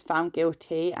 Rose was found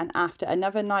guilty, and after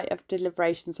another night of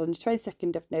deliberations on the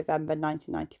 22nd of November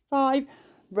 1995,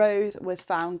 Rose was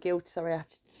found guilty. Sorry, I have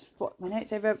to swap my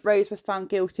notes over. Rose was found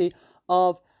guilty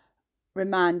of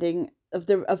remanding. Of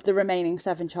the remaining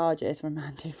 7 charges,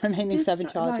 remaining 7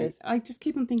 charges. Like, I just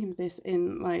keep on thinking of this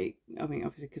in, like, I mean,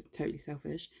 obviously because I'm totally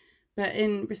selfish, but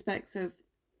in respects of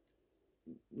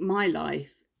my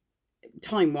life,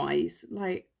 time-wise,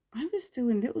 like, I was still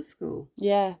in little school.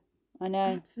 Yeah, I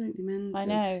know. Absolutely mental. I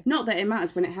know. Not that it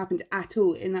matters when it happened at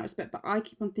all in that respect, but I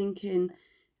keep on thinking,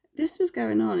 this was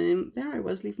going on, and there I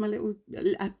was, living my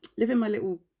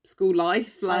little school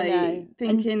life, like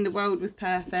thinking the world was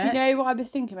perfect. Do you know what I was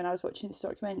thinking when I was watching this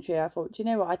documentary? I thought, do you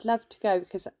know what, I'd love to go,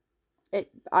 because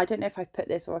I don't know if I've put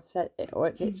this or I've said it or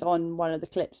if it's on one of the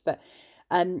clips, but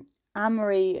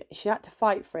Anne-Marie, she had to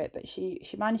fight for it, but she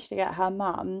managed to get her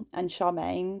mum and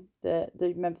Charmaine, the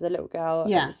remember the little girl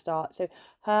at the start, so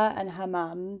her and her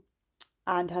mum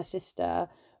and her sister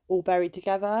all buried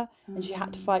together, and she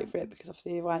had to fight for it because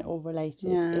obviously they weren't all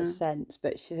related in a sense,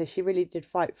 but she really did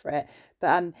fight for it.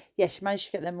 But she managed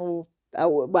to get them all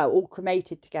all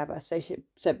cremated together.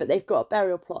 But they've got a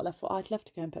burial plot, and I thought I'd love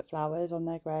to go and put flowers on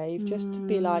their grave just to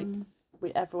be like,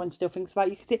 everyone still thinks about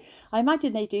you. Because I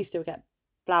imagine they do still get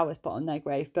flowers put on their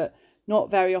grave, but not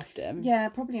very often. Yeah,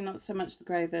 probably not so much the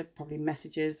grave. There are probably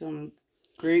messages on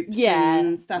groups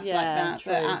and stuff like that,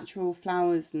 true. But actual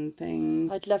flowers and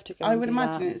things, I'd love to go. I would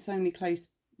imagine it's only close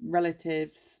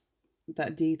relatives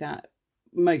that do that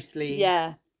mostly.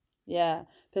 Yeah.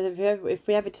 But if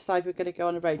we ever decide we're going to go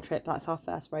on a road trip, that's our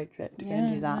first road trip to go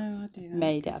and do that. No, I'll do that.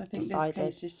 Made it. I think this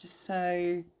case is just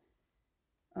so.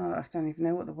 Oh, I don't even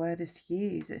know what the word is to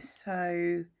use. It's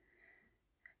so.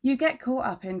 You get caught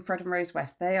up in Fred and Rose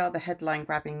West. They are the headline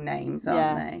grabbing names,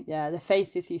 aren't they? Yeah, the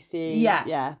faces you see.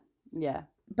 Yeah.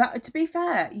 But to be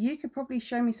fair, you could probably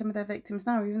show me some of their victims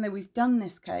now, even though we've done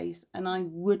this case, and I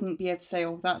wouldn't be able to say,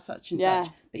 oh, that's such and such.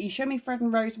 But you show me Fred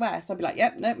and Rose West, I'd be like,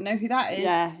 yep, nope, know who that is.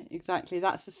 Yeah, exactly.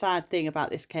 That's the sad thing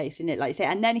about this case, isn't it? Like you say,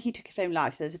 and then he took his own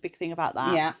life, so there's a big thing about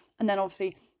that. Yeah. And then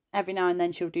obviously, every now and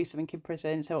then she'll do something in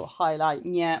prison, so it'll highlight.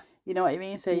 Yeah. You know what I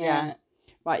mean? So, yeah.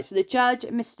 Right, so the judge,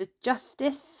 Mr.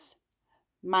 Justice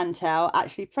Mantell,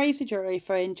 actually praised the jury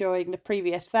for enjoying the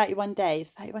previous 31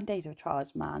 days. 31 days of a trial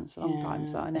is, man, it's a long time,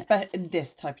 so isn't it? Especially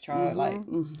this type of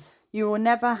trial, You will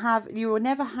never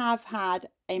have had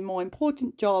a more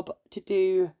important job to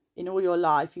do in all your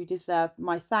life. You deserve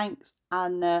my thanks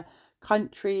and the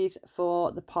country's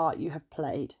for the part you have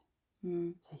played.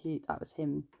 So that was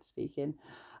him speaking.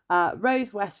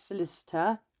 Rose West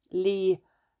solicitor Lee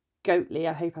Goatley,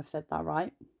 I hope I've said that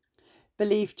right,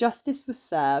 believed justice was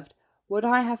served Would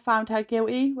I have found her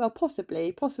guilty? Well,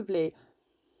 possibly.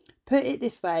 Put it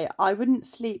this way, I wouldn't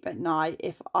sleep at night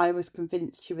if I was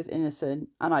convinced she was innocent,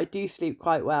 and I do sleep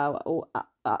quite well, or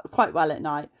quite well at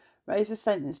night. Rose was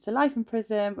sentenced to life in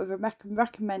prison with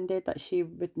recommended that she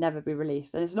would never be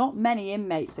released. And there's not many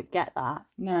inmates that get that.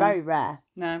 It's very rare.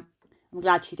 No. I'm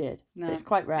glad she did. No. But it's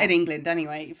quite rare. In England,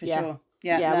 anyway, for sure.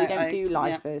 Yeah, yeah, we don't do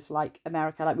lifers like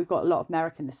America. Like, we've got a lot of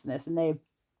American listeners, and they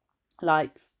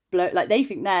they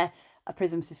think their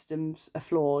prison systems are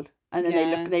flawed, and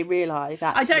then they realise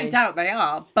actually. I don't doubt they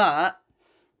are, but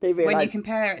they realise when you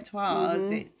compare it to ours,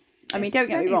 it's. I mean, don't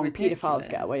get me wrong, ridiculous. paedophiles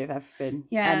get away with everything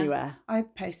anywhere. I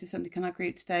posted something on our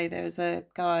group today. There was a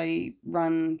guy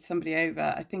run somebody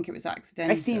over. I think it was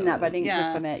accidental. I've seen that, but I didn't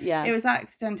click on it. Yeah, it was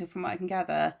accidental from what I can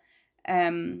gather.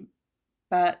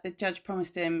 But the judge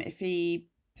promised him if he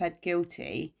pled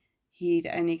guilty, he'd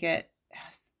only get.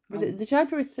 Was it the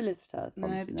judge or his solicitor?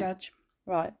 No, the judge.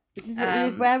 Right.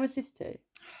 Where was this to?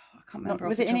 I can't remember.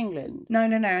 Was it in England? No,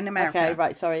 in America. Okay,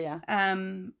 right. Sorry, yeah.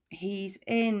 He's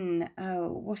in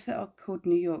what's it called?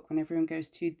 New York, when everyone goes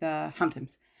to the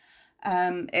Hamptons.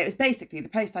 It was basically the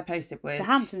post I posted was the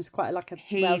Hamptons, quite like a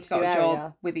he's got a area.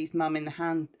 job with his mum in the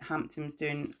Hamptons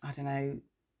doing, I don't know,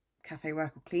 cafe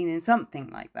work or cleaning, something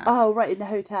like that. Oh, right, in the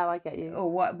hotel, I get you.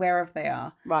 Or wherever they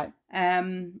are. Right.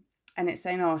 And it's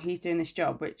saying, he's doing this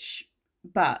job,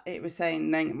 but it was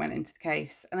saying, then it went into the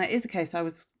case, and it is a case I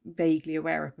was vaguely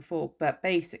aware of before, but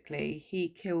basically he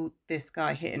killed this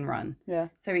guy hit and run. Yeah.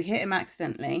 So he hit him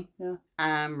accidentally. Yeah.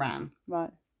 And ran.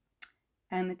 Right.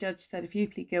 And the judge said, if you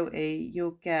plead guilty,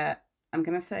 you'll get, I'm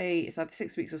going to say it's either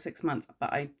 6 weeks or 6 months,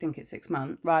 but I think it's 6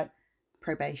 months. Right.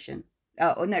 Probation.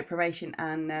 Probation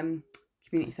and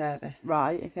community service.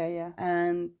 Right, okay, yeah.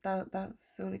 And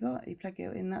that's all he got. He pled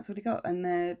guilty and that's all he got.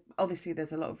 And obviously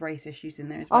there's a lot of race issues in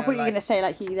there as well. I thought you were going to say,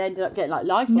 like, he ended up getting, like,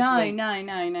 life or something. No,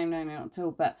 not at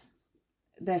all. But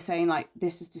they're saying, like,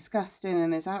 this is disgusting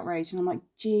and there's outrage. And I'm like,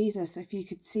 Jesus, if you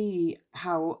could see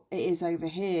how it is over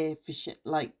here for shit,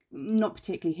 like, not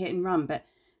particularly hit and run, but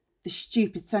the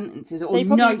stupid sentences or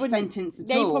no sentence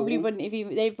at all. They probably wouldn't have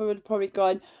even, they would have probably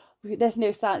gone, there's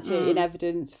no substantiating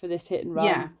evidence for this hit and run.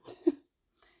 Yeah.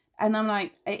 And I'm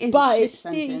like, it is a shit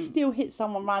sentence. He still hit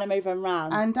someone, ran him over and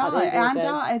ran. And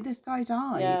died. This guy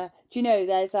died. Yeah. Do you know,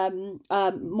 there's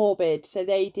Morbid. So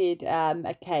they did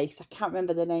a case. I can't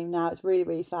remember the name now. It's really,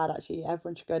 really sad, actually.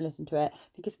 Everyone should go and listen to it. I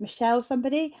think it's Michelle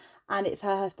somebody. And it's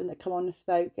her husband that come on and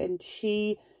spoke. And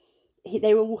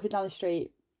they were walking down the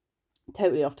street.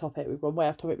 Totally off topic. We've gone way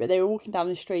off topic. But they were walking down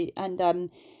the street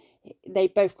and they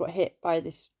both got hit by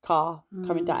this car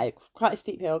coming down quite a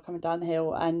steep hill, coming down the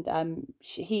hill, and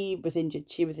he was injured,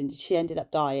 she was injured, she ended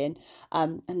up dying,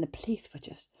 and the police were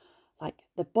just like,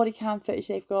 the body cam footage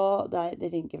they've got, they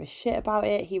didn't give a shit about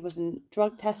it. He wasn't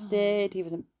drug tested, he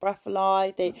wasn't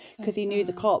breathalyzed, because he knew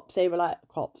the cops, they were like,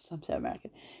 I'm so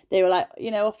American, they were like,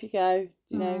 off you go,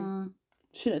 shouldn't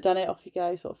have done it, off you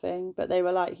go, sort of thing. But they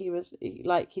were like,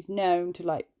 he's known to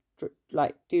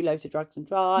like do loads of drugs and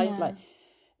drive,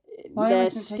 they're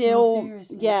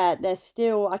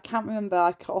still, I can't remember,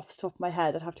 off the top of my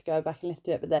head, I'd have to go back and listen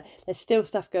to it, but there's still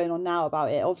stuff going on now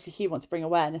about it. Obviously he wants to bring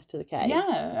awareness to the case.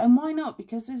 Yeah, and why not?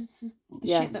 Because this is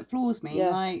shit that floors me.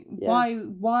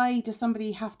 Why does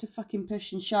somebody have to fucking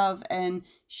push and shove and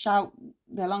shout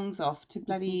their lungs off to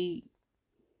bloody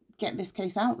get this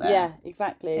case out there? Yeah,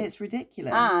 exactly. It's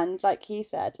ridiculous. And like he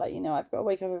said, I've got to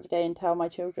wake up every day and tell my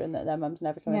children that their mum's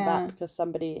never coming back because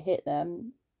somebody hit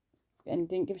them and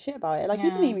didn't give a shit about it. He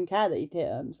didn't even care that he'd hit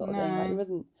him, sort of thing. He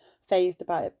wasn't phased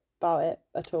about it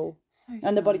at all.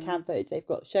 And the body cam footage they've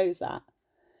got shows that.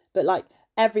 But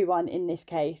everyone in this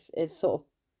case is sort of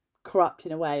corrupt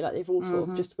in a way. They've all sort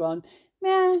of just gone,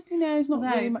 it's not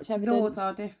really much evidence. Laws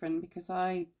are different because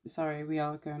sorry, we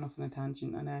are going off on a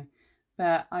tangent, I know.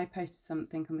 But I posted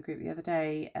something on the group the other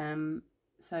day.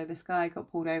 So this guy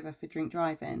got pulled over for drink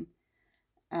driving,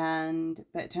 but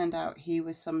it turned out he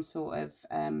was some sort of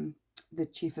the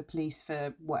chief of police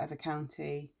for whatever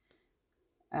county,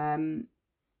 and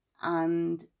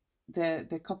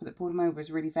the cop that pulled him over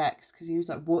was really vexed because he was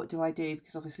like, what do I do?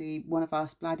 Because obviously one of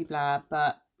us blah blah,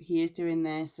 but he is doing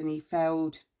this and he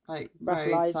failed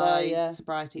roadside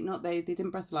sobriety. Not they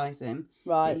didn't breathalyze him,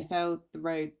 right? But he failed the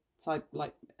roadside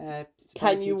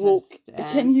can you walk?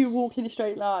 Can you walk in a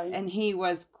straight line? And he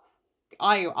was,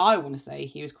 I want to say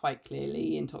he was quite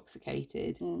clearly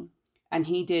intoxicated, and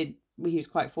he was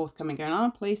quite forthcoming, going,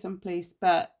 I'm police,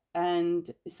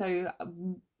 and so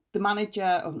the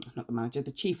manager, not the manager,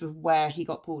 the chief of where he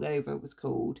got pulled over was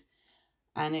called,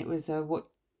 and it was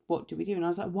what do we do? And I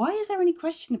was like, why is there any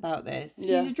question about this? He's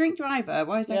a drink driver.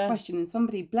 Why is there a question? And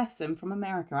somebody, bless them, from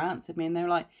America answered me, and they were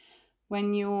like,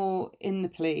 when you're in the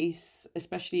police,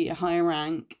 especially a higher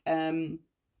rank,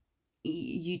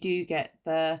 you do get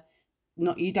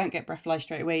you don't get breathalyzed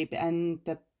straight away, and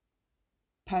the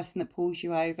person that pulls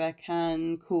you over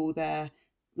can call their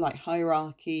like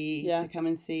hierarchy to come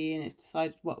and see, and it's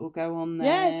decided what will go on there.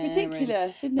 Yeah, it's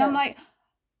ridiculous, isn't it? I'm like,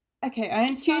 okay, I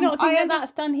understand. Do you not think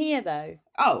that's done here though?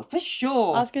 Oh, for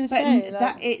sure. I was going to say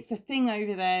that it's a thing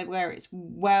over there where it's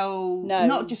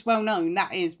not just well known.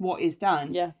 That is what is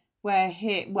done. Yeah. Where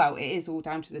here, well, it is all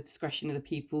down to the discretion of the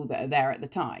people that are there at the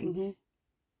time. Mm-hmm.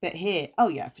 But here, oh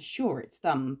yeah, for sure it's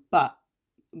done. But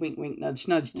wink, wink, nudge,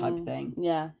 nudge type of thing.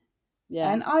 Yeah.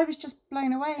 Yeah. And I was just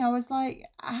blown away. I was like,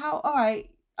 how? All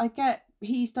right, I get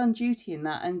he's done duty in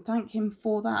that, and thank him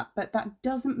for that. But that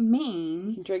doesn't mean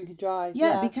you can drink and drive.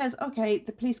 Yeah, because okay,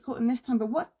 the police caught him this time, but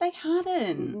what if they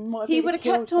hadn't? He would have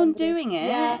kept on doing it.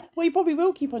 Yeah. Well, he probably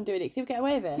will keep on doing it because he'll get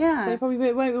away with it. Yeah. So he probably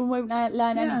won't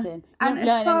learn anything. And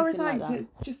as far as I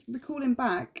just recalling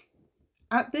back,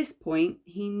 at this point,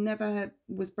 he never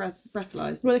was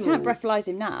breathalyzed. Well, they can't breathalyze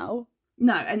him now.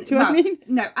 No, and do you know what I mean?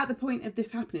 No, at the point of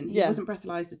this happening, he wasn't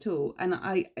breathalyzed at all. And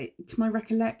I, to my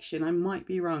recollection, I might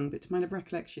be wrong, but to my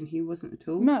recollection, he wasn't at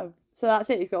all. No, so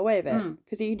that's it. He's got away with it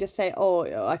because you can just say, "Oh,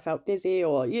 I felt dizzy,"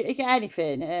 or you get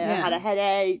anything. I had a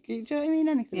headache. Do you know what I mean?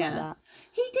 Anything like that.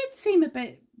 He did seem a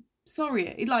bit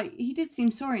sorry. Like he did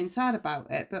seem sorry and sad about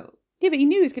it, but. Yeah, but he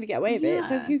knew he was going to get away with it,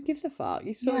 so who gives a fuck?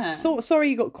 He's sorry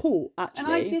you got caught, actually.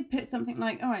 And I did put something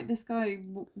like, all right, this guy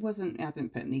wasn't, I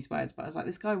didn't put in these words, but I was like,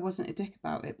 this guy wasn't a dick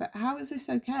about it, but how is this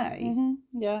okay?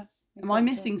 Mm-hmm. Yeah. Exactly. Am I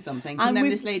missing something? And then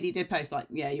this lady did post like,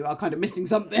 yeah, you are kind of missing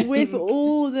something. With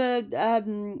all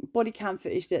the body cam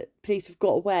footage that police have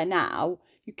got aware now,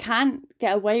 you can't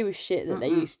get away with shit that they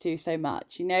used to so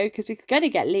much, you know, because it's going to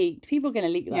get leaked. People are going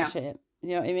to leak that shit.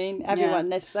 You know what I mean? Everyone,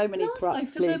 there's so many corrupt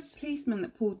for the policeman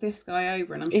that pulled this guy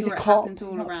over, and I'm sure it happens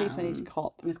all around. Policeman, he's a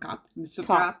cop. He's a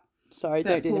cop. Sorry,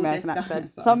 don't do the American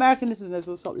accent. So American listeners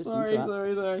will stop listening to us.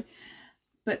 Sorry.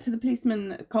 But to the policeman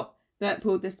that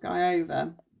pulled this guy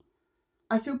over,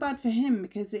 I feel bad for him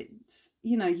because it's,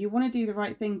 you know, you want to do the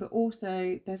right thing, but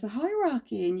also there's a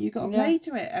hierarchy and you got to play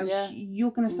to it, else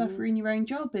you're going to suffer in your own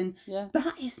job, and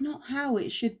that is not how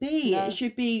it should be. No. It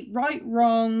should be right,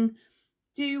 wrong.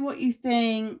 Do what you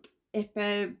think. If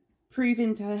they're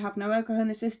proven to have no alcohol in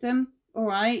the system, all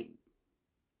right,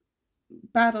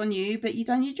 bad on you, but you've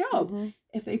done your job. Mm-hmm.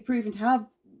 If they've proven to have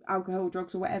alcohol,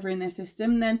 drugs, or whatever in their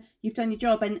system, then you've done your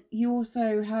job, and you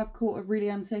also have caught a really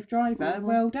unsafe driver. Mm-hmm.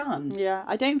 Well done. Yeah,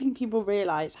 I don't think people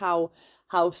realise how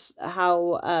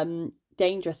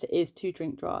dangerous it is to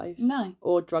drink drive. No.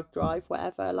 Or drug drive,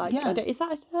 whatever. Like, is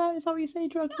that a term? Is that what you say,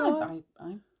 drug drive?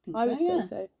 I would say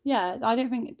so. Yeah, I don't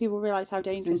think people realise how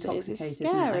dangerous it is. It's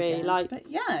scary. But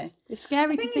yeah, it's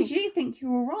scary. The thing is, you think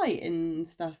you're all right and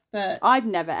stuff, but I've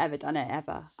never ever done it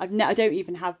ever. I don't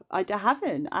even have. I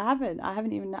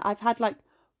haven't even. I've had like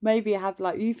maybe I have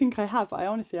like. You think I have? I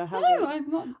honestly I haven't. No, I've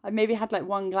not. I maybe had like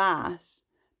one glass,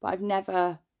 but I've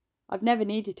never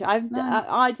needed to.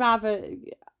 I'd rather.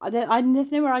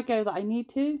 There's nowhere I go that I need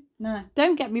to. No.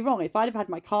 Don't get me wrong. If I'd have had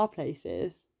my car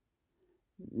places.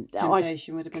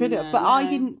 Temptation would have been there, but I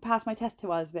didn't pass my test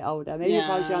till I was a bit older. Maybe if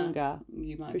I was younger,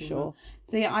 you might for sure.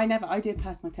 So yeah, I did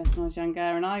pass my test when I was younger,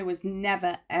 and I was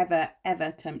never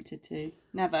ever tempted to,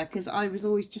 never, because I was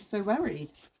always just so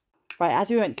worried. Right,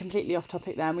 as we went completely off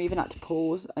topic, then we even had to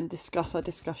pause and discuss our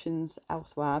discussions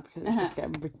elsewhere because it was just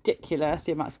getting ridiculous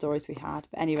the amount of stories we had.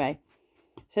 But anyway,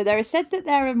 so there is said that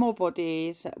there are more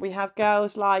bodies. We have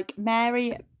girls like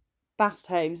Mary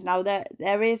Bastholmes. Now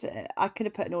there is. I could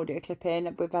have put an audio clip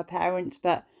in with her parents,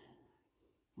 but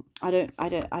I don't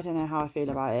know how I feel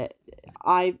about it.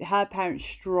 Her parents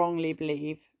strongly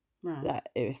believe that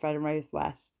it was Fred and Rose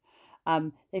West.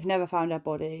 They've never found her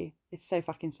body. It's so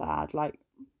fucking sad. Like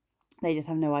they just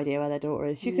have no idea where their daughter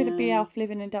is. She could be off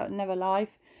living another life,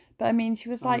 but I mean, she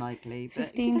was like unlikely,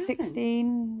 15,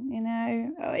 16. You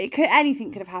know,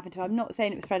 anything could have happened to her. I'm not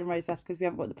saying it was Fred and Rose West because we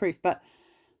haven't got the proof, but.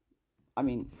 I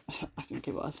mean, I think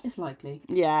it was. It's likely.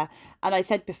 Yeah. And I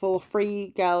said before,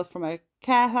 3 girls from a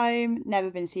care home, never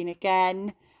been seen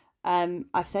again.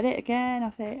 I've said it again.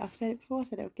 I've said it before. I've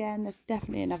said it again. There's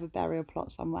definitely another burial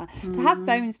plot somewhere. Mm-hmm. To have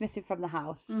bones missing from the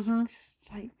house,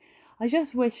 like I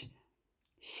just wish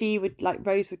she would, like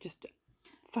Rose would just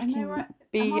fucking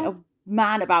be a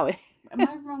man about it. Am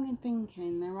I wrong in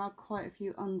thinking there are quite a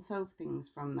few unsolved things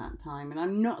from that time? And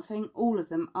I'm not saying all of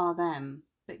them are them,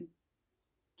 but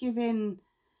given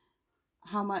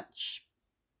how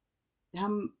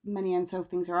many unsolved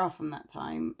things there are from that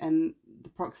time and the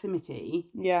proximity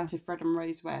to Fred and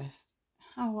Rose West,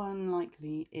 How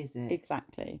unlikely is it?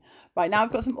 Exactly. Right, now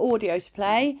I've got some audio to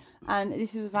play, and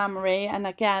this is of Anne-Marie, and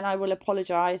again I will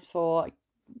apologise for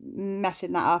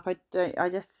messing that up. I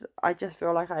just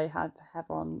feel like I had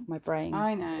Heather on my brain.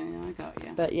 I know, I got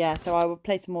you. But yeah, so I will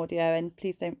play some audio, and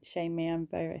please don't shame me. I'm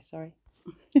very, very sorry.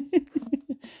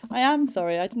 I am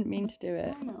sorry. I didn't mean to do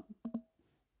it. Why not?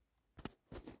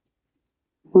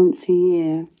 Once a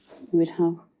year, we'd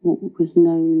have what was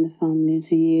known in the family as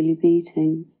the yearly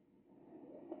beatings,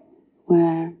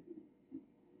 where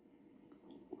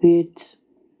we'd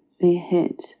be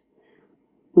hit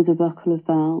with a buckle of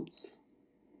belts.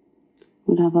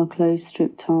 We'd have our clothes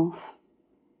ripped off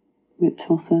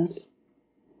us,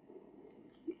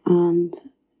 and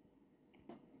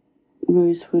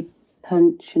Rose would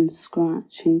punch and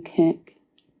scratch and kick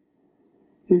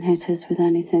and hit us with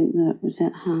anything that was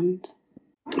at hand.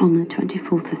 On the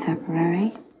 24th of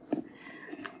February,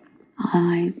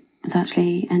 I was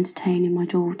actually entertaining my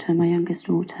daughter, my youngest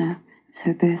daughter. It was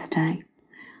her birthday,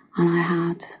 and I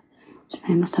had,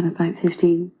 I must have about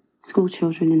 15 school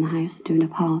children in the house doing a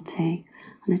party,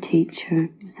 and the teacher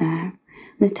was there,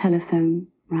 and the telephone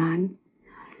rang.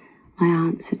 I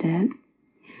answered it,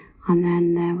 and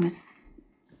then there was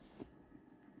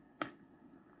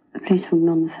a policewoman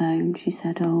on the phone. She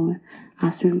said, "Oh,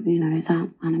 asked her, is that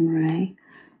Anne-Marie?"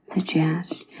 I said,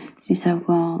 "Yes." She said,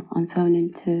 "Well, I'm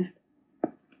phoning to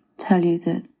tell you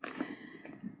that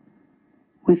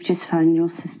we've just found your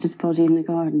sister's body in the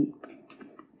garden."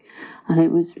 And it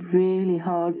was really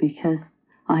hard because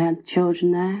I had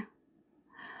children there,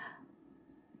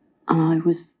 and I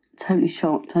was totally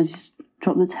shocked. I just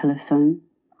dropped the telephone,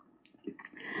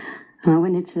 and I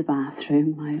went into the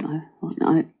bathroom.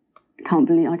 I can't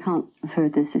believe, I can't have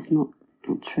heard this. It's not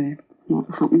true. It's not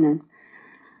happening.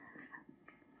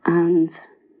 And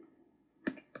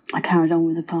I carried on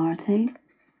with the party.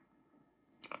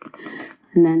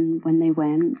 And then when they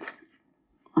went,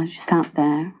 I just sat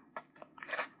there,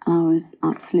 and I was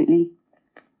absolutely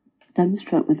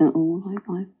dumbstruck with it all.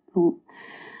 I thought,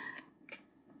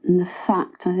 and the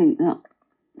fact, I think, that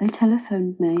they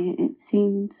telephoned me, it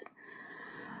seemed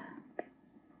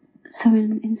so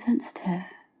insensitive.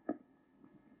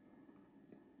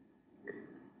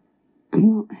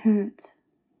 And what hurt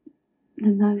the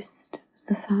most was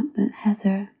the fact that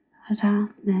Heather had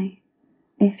asked me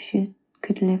if she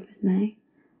could live with me,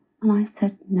 and I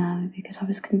said no, because I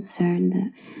was concerned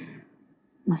that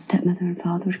my stepmother and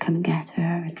father would come and get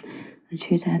her, and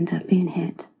she'd end up being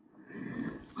hit.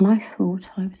 And I thought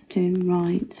I was doing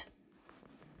right.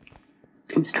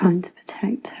 I was trying to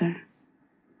protect her.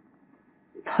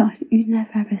 But you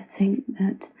never ever think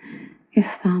that your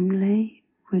family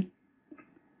would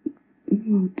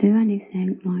do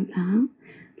anything like that.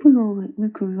 We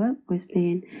grew up with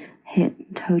being hit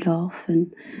and told off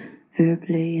and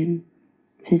verbally and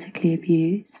physically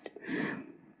abused.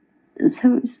 And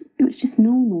so it was just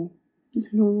normal. It was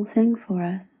a normal thing for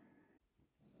us.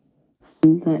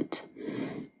 That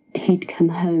he'd come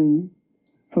home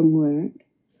from work,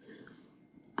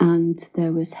 and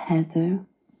there was Heather,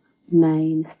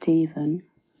 May and Stephen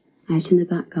out in the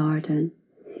back garden,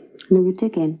 and they were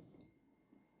digging.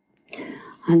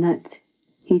 And that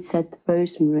he'd said that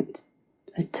Rosemary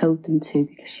had told them to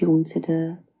because she wanted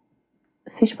a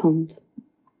fish pond.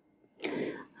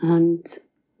 And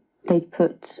they'd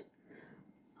put,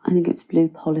 I think it was blue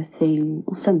polythene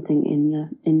or something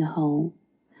in the hole.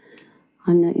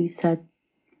 And that he said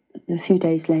a few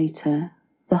days later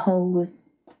the hole was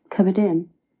covered in.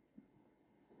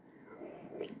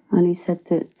 And he said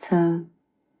that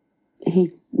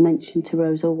he mentioned to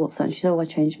Rose, "Oh, what's that?" And she said, "Oh, I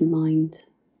changed my mind.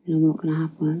 I'm not going to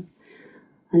have one."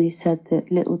 And he said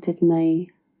that little did May,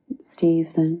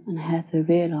 Stephen and Heather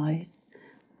realise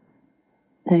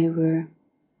Heather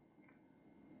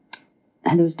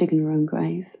was digging her own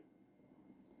grave.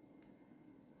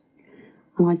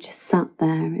 And I just sat there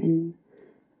in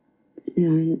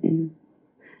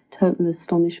total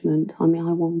astonishment. I mean,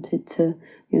 I wanted to,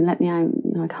 let me out.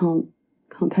 I can't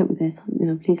cope with this.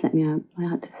 Please let me out. I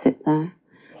had to sit there.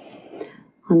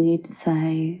 And he'd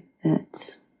say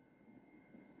that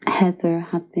Heather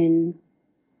had been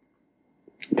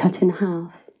cut in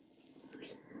half,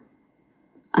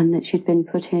 and that she'd been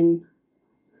put in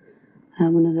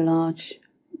one of the large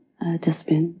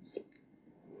dustbins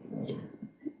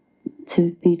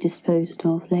to be disposed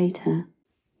of later.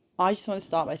 I just want to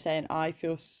start by saying I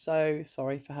feel so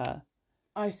sorry for her.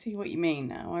 I see what you mean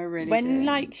now. I really do.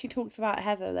 When she talks about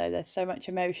Heather, though, there's so much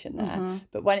emotion there. Mm-hmm.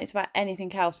 But when it's about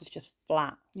anything else, it's just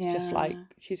flat. It's just like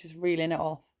she's just reeling it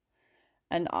off.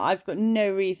 And I've got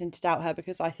no reason to doubt her,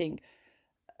 because I think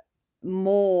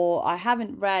more. I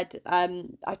haven't read. I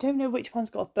don't know which one's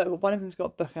got a book, but one of them's got a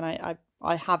book, and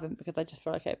I haven't because I just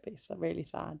feel like it's really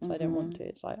sad, so I don't want to.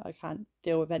 It's like I can't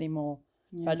deal with any more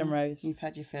Fred and Rose. You've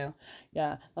had your fill.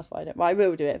 Yeah, that's why I don't. Well, I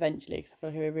will do it eventually because I feel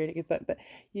like it's a really good book. But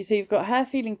you see, you've got her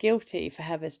feeling guilty for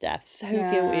Heather's death, so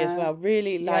guilty as well.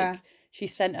 Really, like she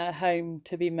sent her home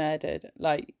to be murdered.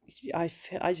 Like I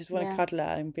just want to cuddle her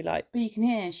and be like. But you can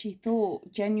hear she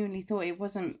genuinely thought it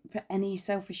wasn't for any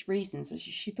selfish reasons. So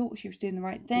she thought she was doing the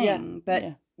right thing, but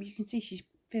you can see she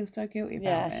feels so guilty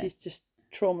about it. Yeah, she's just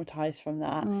traumatized from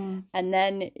that. And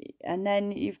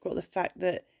then you've got the fact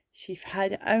that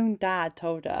her own dad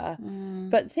told her.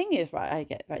 But the thing is, right, I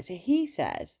get it, right. So he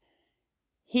says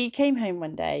he came home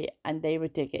one day and they were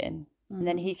digging, and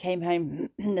then he came home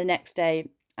the next day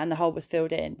and the hole was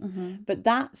filled in. But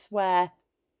that's where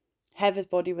Heather's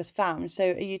body was found.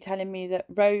 So are you telling me that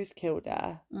Rose killed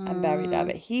her and buried her?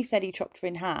 But he said he chopped her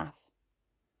in half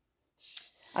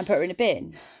and put her in a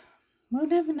bin. We'll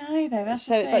never know, though. That's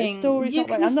so. It's like the story's not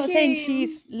right. I'm not saying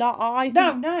she's like.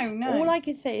 No. All I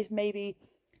can say is maybe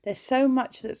there's so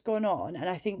much that's gone on, and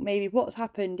I think maybe what's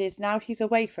happened is now she's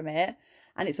away from it,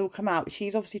 and it's all come out.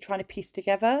 She's obviously trying to piece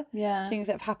together things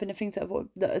that have happened and things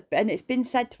that and it's been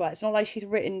said to her. It's not like she's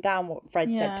written down what Fred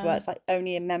said to her. It's like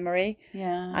only in memory.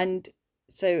 Yeah. And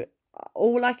so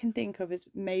all I can think of is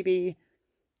maybe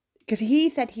because he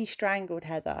said he strangled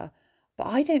Heather, but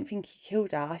I don't think he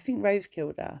killed her. I think Rose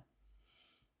killed her.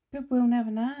 But we'll never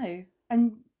know.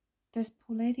 And this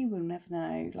poor lady will never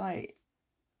know. Like,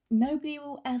 nobody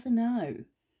will ever know.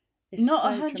 It's not so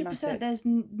 100%. traumatic. There's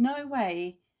no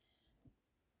way,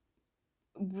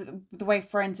 with the way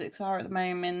forensics are at the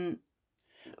moment,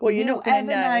 well, you're not going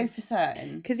to know for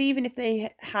certain. Because even if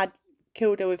they had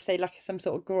killed her with, say, like some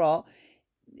sort of garrote,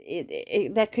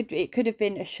 it could have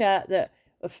been a shirt that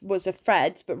was a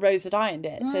Fred's, but Rose had ironed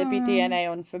it, so there'd be DNA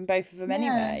on from both of them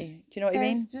anyway. Do you know what I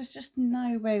mean? There's just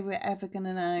no way we're ever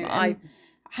gonna know. And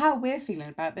how we're feeling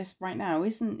about this right now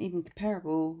isn't even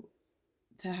comparable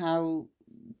to how.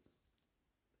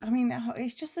 I mean,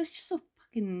 it's just a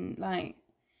fucking like.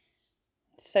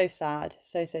 So sad,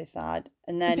 so sad,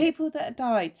 and then the people that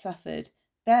died suffered.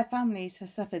 Their families have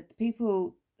suffered. The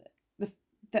people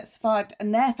that survived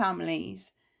and their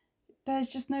families. There's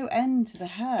just no end to the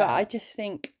hurt. But I just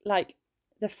think, like,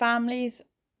 the families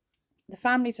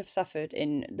have suffered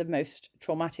in the most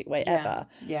traumatic way ever.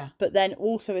 Yeah. But then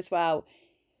also as well,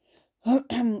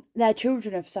 their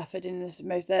children have suffered in this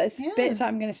most. There's bits that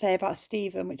I'm going to say about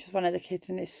Stephen, which is one of the kids,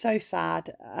 and it's so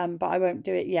sad. But I won't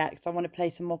do it yet because I want to play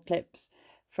some more clips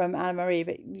from Anna Marie.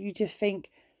 But you just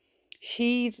think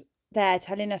she's there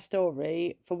telling her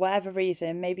story for whatever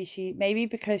reason. Maybe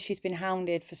because she's been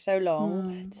hounded for so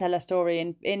long to tell her story,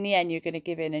 and in the end you're going to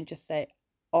give in and just say,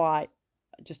 all right,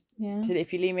 just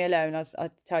if you leave me alone, I'll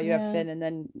tell you everything, and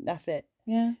then that's it.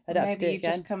 I don't have to do it again. Maybe you've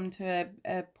just come to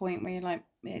a point where you're like,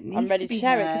 I'm ready to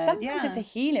share it, because sometimes it's a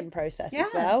healing process as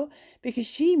well, because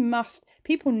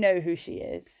people know who she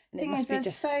is, and the thing is,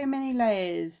 there's so many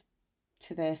layers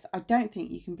to this. I don't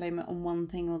think you can blame it on one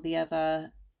thing or the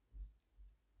other,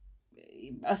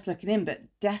 us looking in, but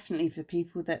definitely for the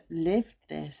people that lived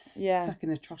this fucking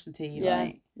atrocity.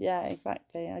 Yeah,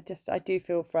 exactly. I do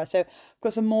feel for her. So I've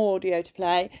got some more audio to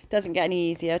play. Doesn't get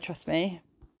any easier, trust me.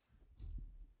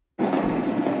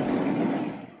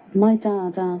 My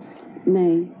dad asked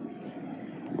me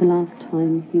the last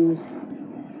time he was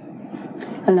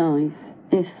alive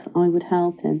if I would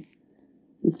help him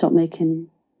and stop making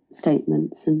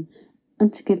statements and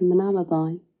to give him an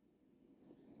alibi.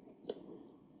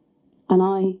 And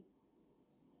I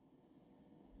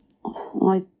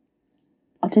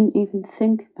didn't even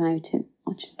think about it.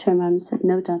 I just turned around and said,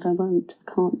 no, Dad, I won't.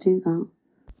 I can't do that.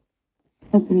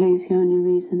 I believe the only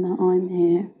reason that I'm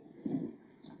here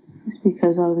is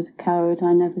because I was a coward.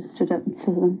 I never stood up to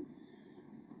them.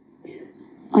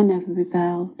 I never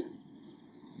rebelled.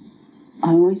 I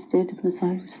always did as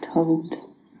I was told.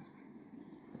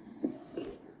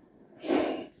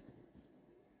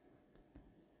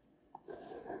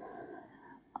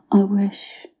 I wish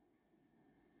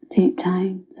deep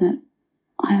down that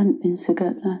I hadn't been so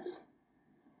gutless,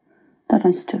 that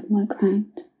I stood my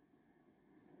ground.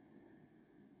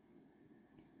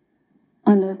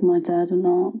 I love my dad a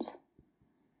lot,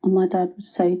 and my dad would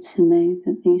say to me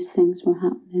that these things were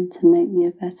happening to make me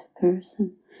a better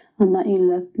person, and that he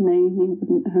loved me and he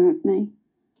wouldn't hurt me,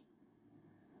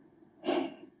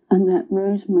 and that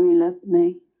Rosemary loved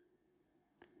me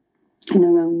in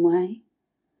her own way.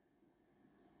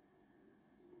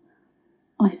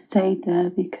 I stayed there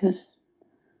because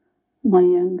my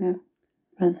younger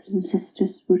brothers and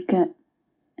sisters would get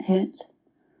hit.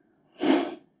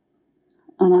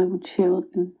 and I would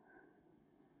shield them.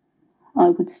 I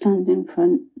would stand in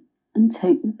front and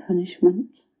take the punishment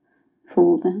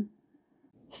for them.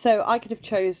 So I could have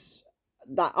chose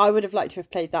that. I would have liked to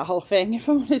have played that whole thing, if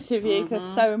I'm honest with you, because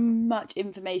there's so much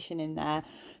information in there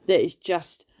that is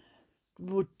just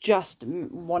would just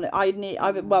want to. I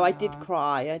did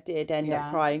cry. I did end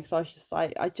up crying because I was just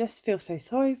like, I just feel so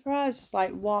sorry for her. I was just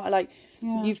like, what? Like,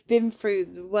 you've been through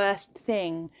the worst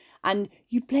thing, and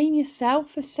you blame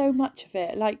yourself for so much of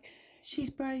it. Like, she's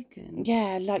broken.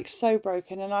 Yeah, like so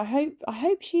broken. And I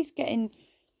hope she's getting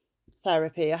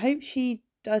therapy. I hope she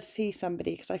does see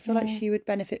somebody, because I feel like she would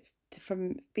benefit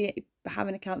from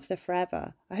having a counsellor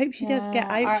forever. I hope she does get.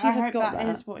 I hope that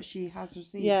is what she has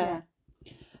received. Yeah.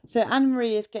 So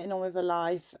Anne-Marie is getting on with her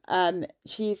life.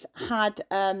 She's had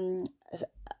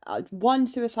one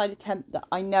suicide attempt that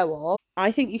I know of.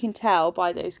 I think you can tell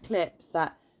by those clips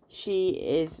that she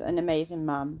is an amazing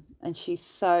mum, and she's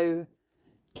so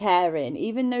caring.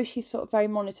 Even though she's sort of very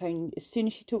monotone, as soon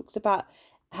as she talks about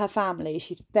her family,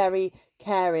 she's very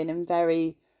caring and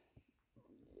very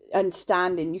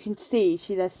understanding. You can see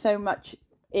there's so much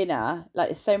in her, like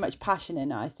there's so much passion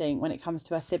in her, I think, when it comes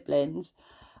to her siblings.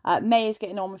 May is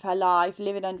getting on with her life,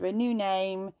 living under a new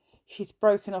name. She's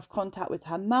broken off contact with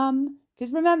her mum,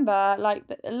 because remember, like,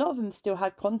 a lot of them still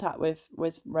had contact with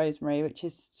Rosemary, which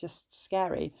is just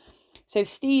scary. So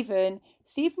Stephen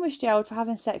was jailed for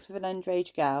having sex with an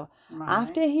underage girl. Right.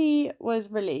 After he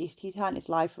was released, he turned his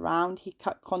life around. He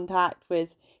cut contact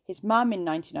with his mum in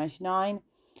 1999.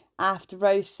 After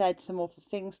Rose said some awful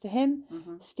things to him,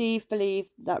 Steve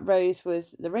believed that Rose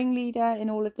was the ringleader in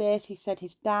all of this. He said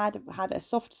his dad had a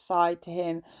softer side to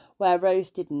him where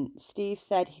Rose didn't. Steve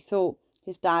said he thought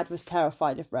his dad was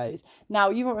terrified of Rose.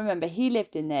 Now, you got to remember, he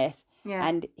lived in this. Yeah.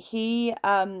 And he,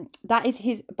 that is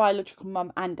his biological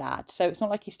mum and dad. So it's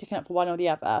not like he's sticking up for one or the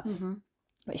other.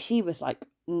 But she was like,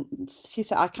 she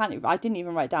said, I didn't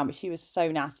even write it down, but she was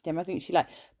so nasty to him. I think she like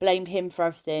blamed him for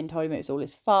everything, told him it was all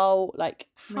his fault. Like,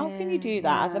 how can you do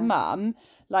that as a mum?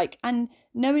 Like, and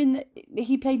knowing that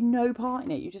he played no part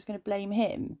in it, you're just going to blame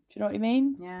him. Do you know what I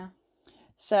mean? Yeah.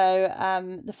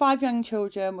 So the 5 young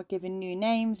children were given new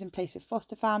names in place of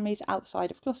foster families outside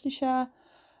of Gloucestershire.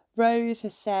 Rose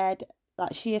has said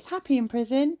that she is happy in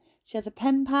prison. She has a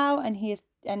pen pal,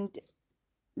 and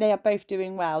they are both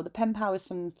doing well. The pen pal is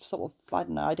some sort of, I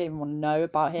don't know, I don't even want to know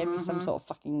about him. He's some sort of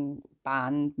fucking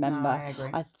band member. No, I agree.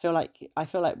 I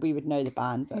feel like we would know the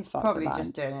band, but he's probably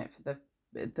just doing it for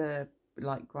the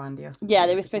like grandiosity. Yeah,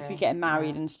 they were supposed to be getting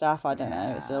married and stuff. I don't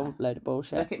know. It's a load of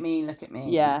bullshit. Look at me.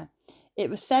 Yeah. It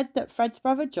was said that Fred's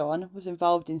brother John was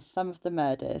involved in some of the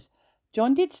murders.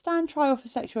 John did stand trial for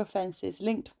sexual offences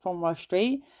linked to Cromwell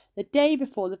Street. The day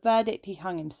before the verdict, he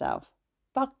hung himself.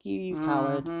 Fuck you, you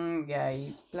coward. Yeah,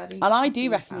 you bloody. And I do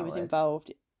reckon he was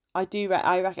involved. I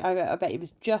bet he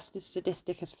was just as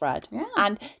sadistic as Fred. Yeah.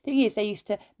 And the thing is, they used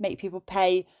to make people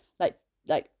pay, like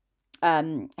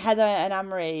Heather and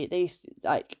Anne-Marie, they used to,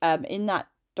 like, in that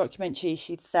documentary,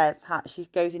 she says how she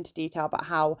goes into detail about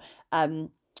how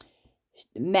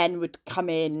men would come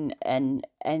in and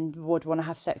would want to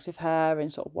have sex with her,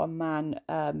 and sort of one man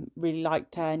really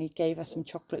liked her, and he gave her some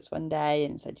chocolates one day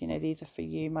and said, you know, these are for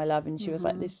you, my love, and she was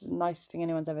like, this is the nicest thing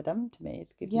anyone's ever done to me, is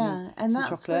give me and that's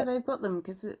chocolate. Where they've got them,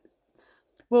 because it's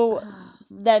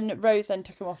then Rose then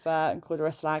took him off her and called her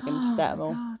a slag and just ate them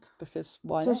all, because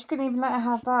why not? So she couldn't even let her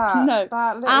have that. No,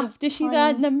 after she's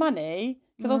earned the money,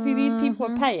 because obviously these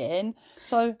people are paying.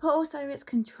 So, but also it's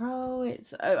control.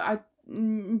 It's I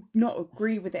not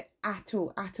agree with it at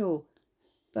all.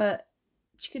 But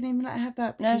she couldn't even let her have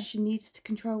that because she needs to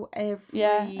control every.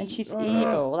 Yeah, and she's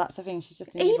evil. That's the thing. She's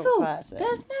just an evil person.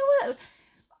 There's no way.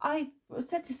 I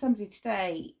said to somebody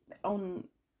today on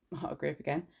Heart Group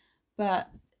again, but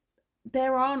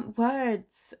there aren't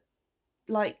words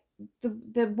like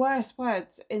the worst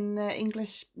words in the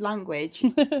English language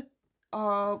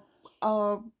are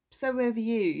so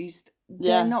overused.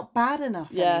 They're not bad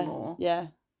enough anymore. Yeah.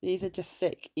 These are just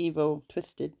sick, evil,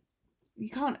 twisted.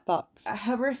 You can't. Fucks.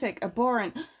 Horrific,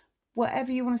 abhorrent,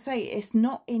 whatever you want to say. It's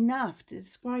not enough to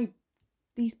describe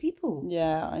these people.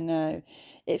 Yeah, I know.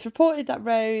 It's reported that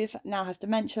Rose now has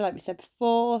dementia, like we said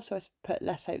before, so I put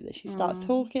let's hope that she starts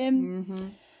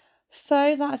talking.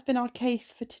 So that has been our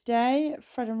case for today,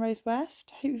 Fred and Rose West.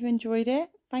 Hope you've enjoyed it.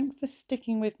 Thanks for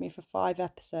sticking with me for 5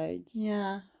 episodes.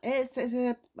 Yeah, it's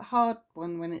a hard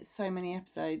one when it's so many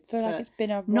episodes. I feel like it's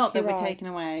been a not that ride. We're taking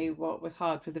away what was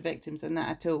hard for the victims and that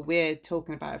at all. We're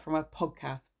talking about it from a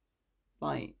podcast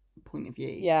point of view.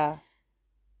 Yeah,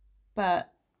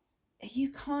 but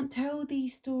you can't tell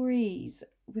these stories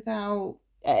without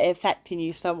affecting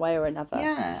you some way or another.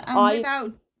 Yeah, and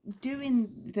without doing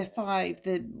the 5,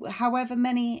 the however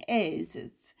many it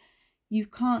is, you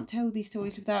can't tell these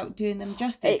stories without doing them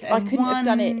justice. I couldn't have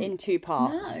done it in 2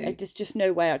 parts. No. There's just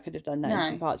no way I could have done that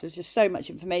in 2 parts. There's just so much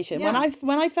information. Yeah.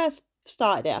 When I first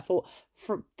started it, I thought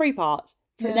for 3 parts.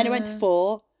 Then it went to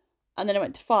 4, and then it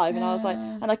went to 5, and I was like,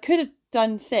 and I could have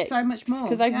done 6. So much more.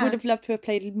 Because I would have loved to have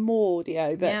played more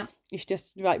audio, but it's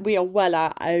just like we are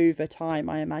well over time,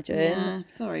 I imagine. Yeah,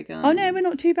 sorry guys. Oh no, we're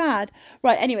not too bad.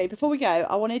 Right, anyway, before we go,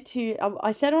 I wanted to,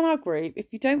 I said on our group,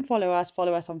 if you don't follow us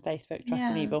on Facebook, Trust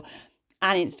and Evil,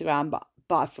 and Instagram, but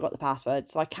I forgot the password,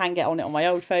 so I can get on it on my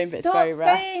old phone, but it's very rare.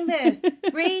 Stop saying this.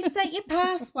 Reset your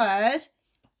password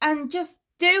and just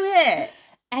do it.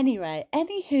 Anyway,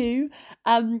 anywho,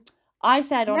 I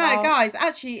said on our... guys,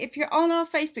 actually, if you're on our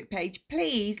Facebook page,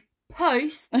 please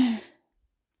post...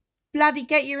 bloody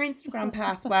get your Instagram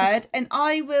password and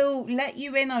I will let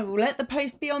you in. I will let the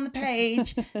post be on the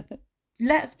page.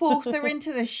 Let's force her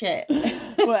into this shit.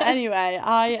 Well, anyway,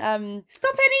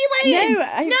 stop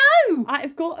anyway. No.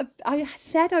 I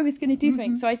said I was going to do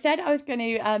something. So I said I was going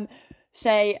to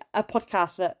say a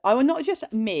podcast that I will, not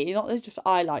just me, not just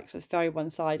I like, so it's very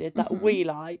one-sided, that we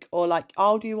like, or like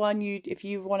I'll do one, you if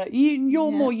you want to, you're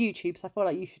more YouTube, so I feel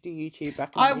like you should do YouTube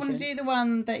recommendations. I want to do the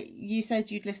one that you said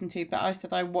you'd listen to, but I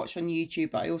said I watch on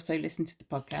YouTube, but I also listen to the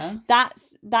podcast.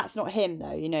 That's not him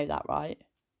though, you know that, right?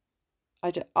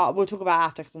 We'll talk about it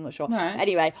after because I'm not sure. Right.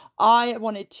 Anyway, I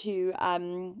wanted to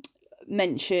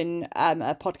mention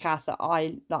a podcast that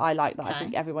I like, that I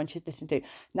think everyone should listen to.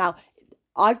 Now,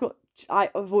 I've got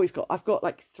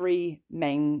like 3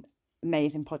 main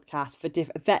amazing podcasts for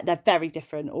they're very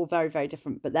different, all very, very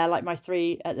different, but they're like my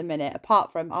 3 at the minute,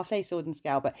 apart from, I'll say Sword and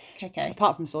Scale, but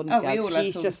apart from Sword and Scale, we all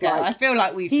love Sword and Scale. I feel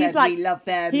like we love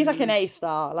them. He's like an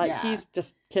A-star, like he's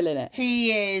just killing it.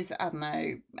 He is, I don't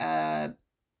know,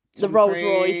 the Rolls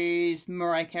Royce,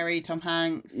 Mariah Carey, Tom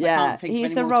Hanks. Yeah, I can't think he's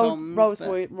of the any more Toms,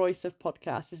 Rolls Royce of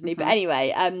podcasts, isn't he? But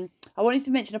anyway, I wanted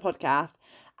to mention a podcast,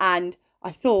 and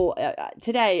I thought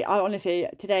today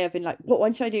I've been like, what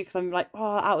one should I do? Because I'm like,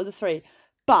 out of the 3.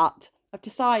 But I've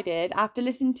decided, after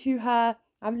listening to her,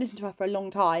 I haven't listened to her for a long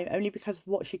time, only because of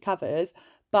what she covers,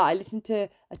 but I listened to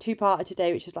a 2-parter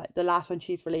today, which is like the last one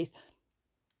she's released.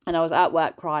 And I was at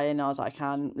work crying. I was like, I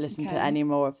can't listen to any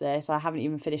more of this. I haven't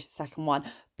even finished the second one.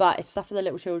 But it's stuff for the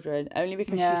little children, only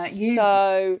because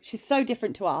she's so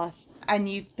different to us. And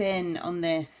you've been on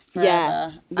this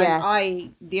forever. Yeah.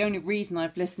 And the only reason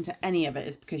I've listened to any of it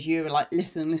is because you were like,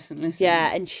 listen.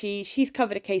 Yeah, and she's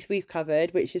covered a case we've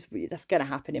covered, that's going to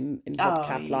happen in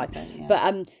podcast life. Yeah.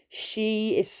 But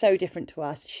she is so different to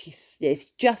us. It's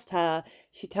just her.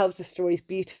 She tells the stories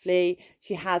beautifully.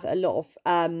 She has a lot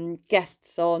of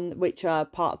guests on, which are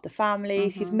part of the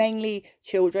family. She's mainly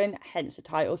children, hence the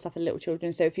title, stuff for little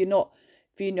children. So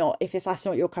if that's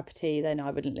not your cup of tea, then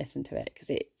I wouldn't listen to it, because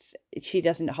she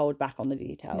doesn't hold back on the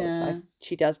details. No.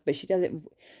 She does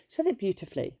it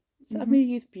beautifully. So I'm going to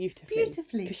use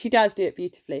beautifully because she does do it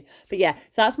beautifully. But yeah,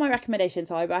 so that's my recommendation.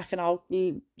 So I reckon I'll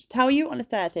tell you on a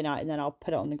Thursday night, and then I'll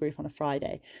put it on the group on a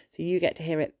Friday, so you get to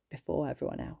hear it before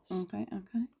everyone else. Okay.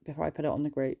 Before I put it on the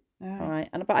group. All right.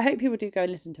 But I hope people do go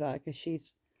and listen to her, because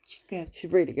she's good.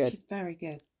 She's really good. She's very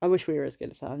good. I wish we were as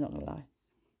good as her. I'm not gonna lie.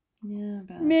 Yeah,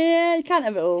 but you can't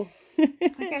have it all.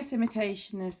 I guess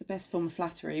imitation is the best form of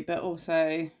flattery, but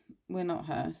also we're not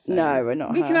her. So no, we're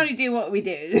not. We can only do what we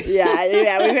do. Yeah.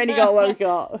 We've only got what we've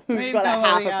got. We've got like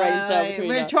half a brain cell between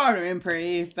We're us. trying to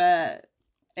improve, but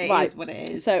it is what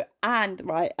it is. So,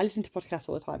 I listen to podcasts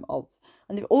all the time,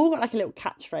 and they've all got like a little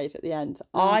catchphrase at the end.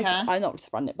 I'm not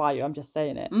just running it by you. I'm just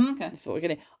saying it. Okay. That's what we're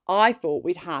gonna. I thought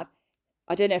we'd have.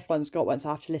 I don't know if one's got one, so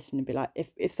I have to listen and be like,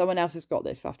 if someone else has got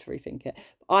this, we have to rethink it.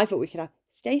 But I thought we could have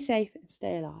stay safe and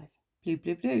stay alive. Blue,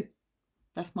 blue, blue.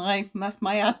 That's my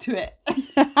add to it.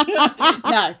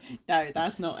 No,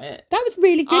 that's not it. That was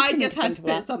really good. I just had to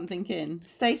put something in.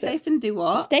 Stay safe and do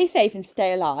what? Stay safe and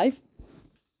stay alive.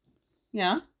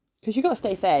 Yeah. Because you've got to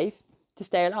stay safe to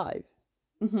stay alive.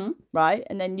 Right?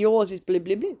 And then yours is blue,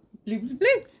 blue, blue. Blue, blue,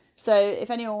 blue. So if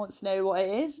anyone wants to know what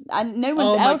it is, and no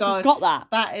one else has got that.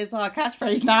 That is our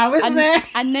catchphrase now, isn't it?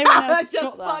 And no one else has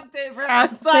got that. I just plugged it for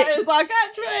us. That is our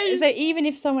catchphrase. So even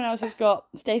if someone else has got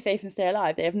stay safe and stay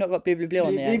alive, they have not got blue, blue, blue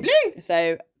on the end. Blue.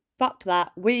 So fuck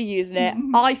that. We're using it.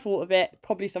 I thought of it.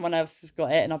 Probably someone else has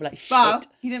got it, and I'll be like, shit. But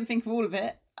you didn't think of all of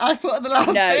it. I thought of the last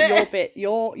bit. No, your bit.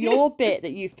 Your bit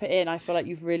that you've put in, I feel like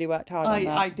you've really worked hard on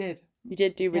that. I did. You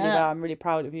did do really well. I'm really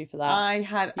proud of you for that. I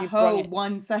had a whole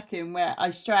 1 second where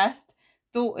I stressed,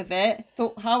 thought of it,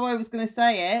 thought how I was going to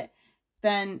say it,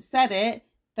 then said it,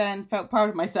 then felt proud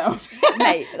of myself.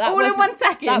 Mate, all in 1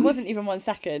 second. That wasn't even 1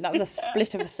 second. That was a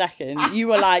split of a second. You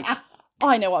were like,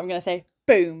 I know what I'm going to say.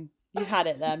 Boom. You had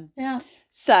it then. Yeah.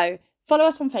 So follow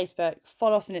us on Facebook,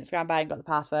 follow us on Instagram, but I ain't got the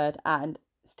password, and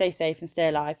stay safe and stay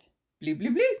alive. Blue,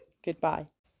 blue, blue. Goodbye.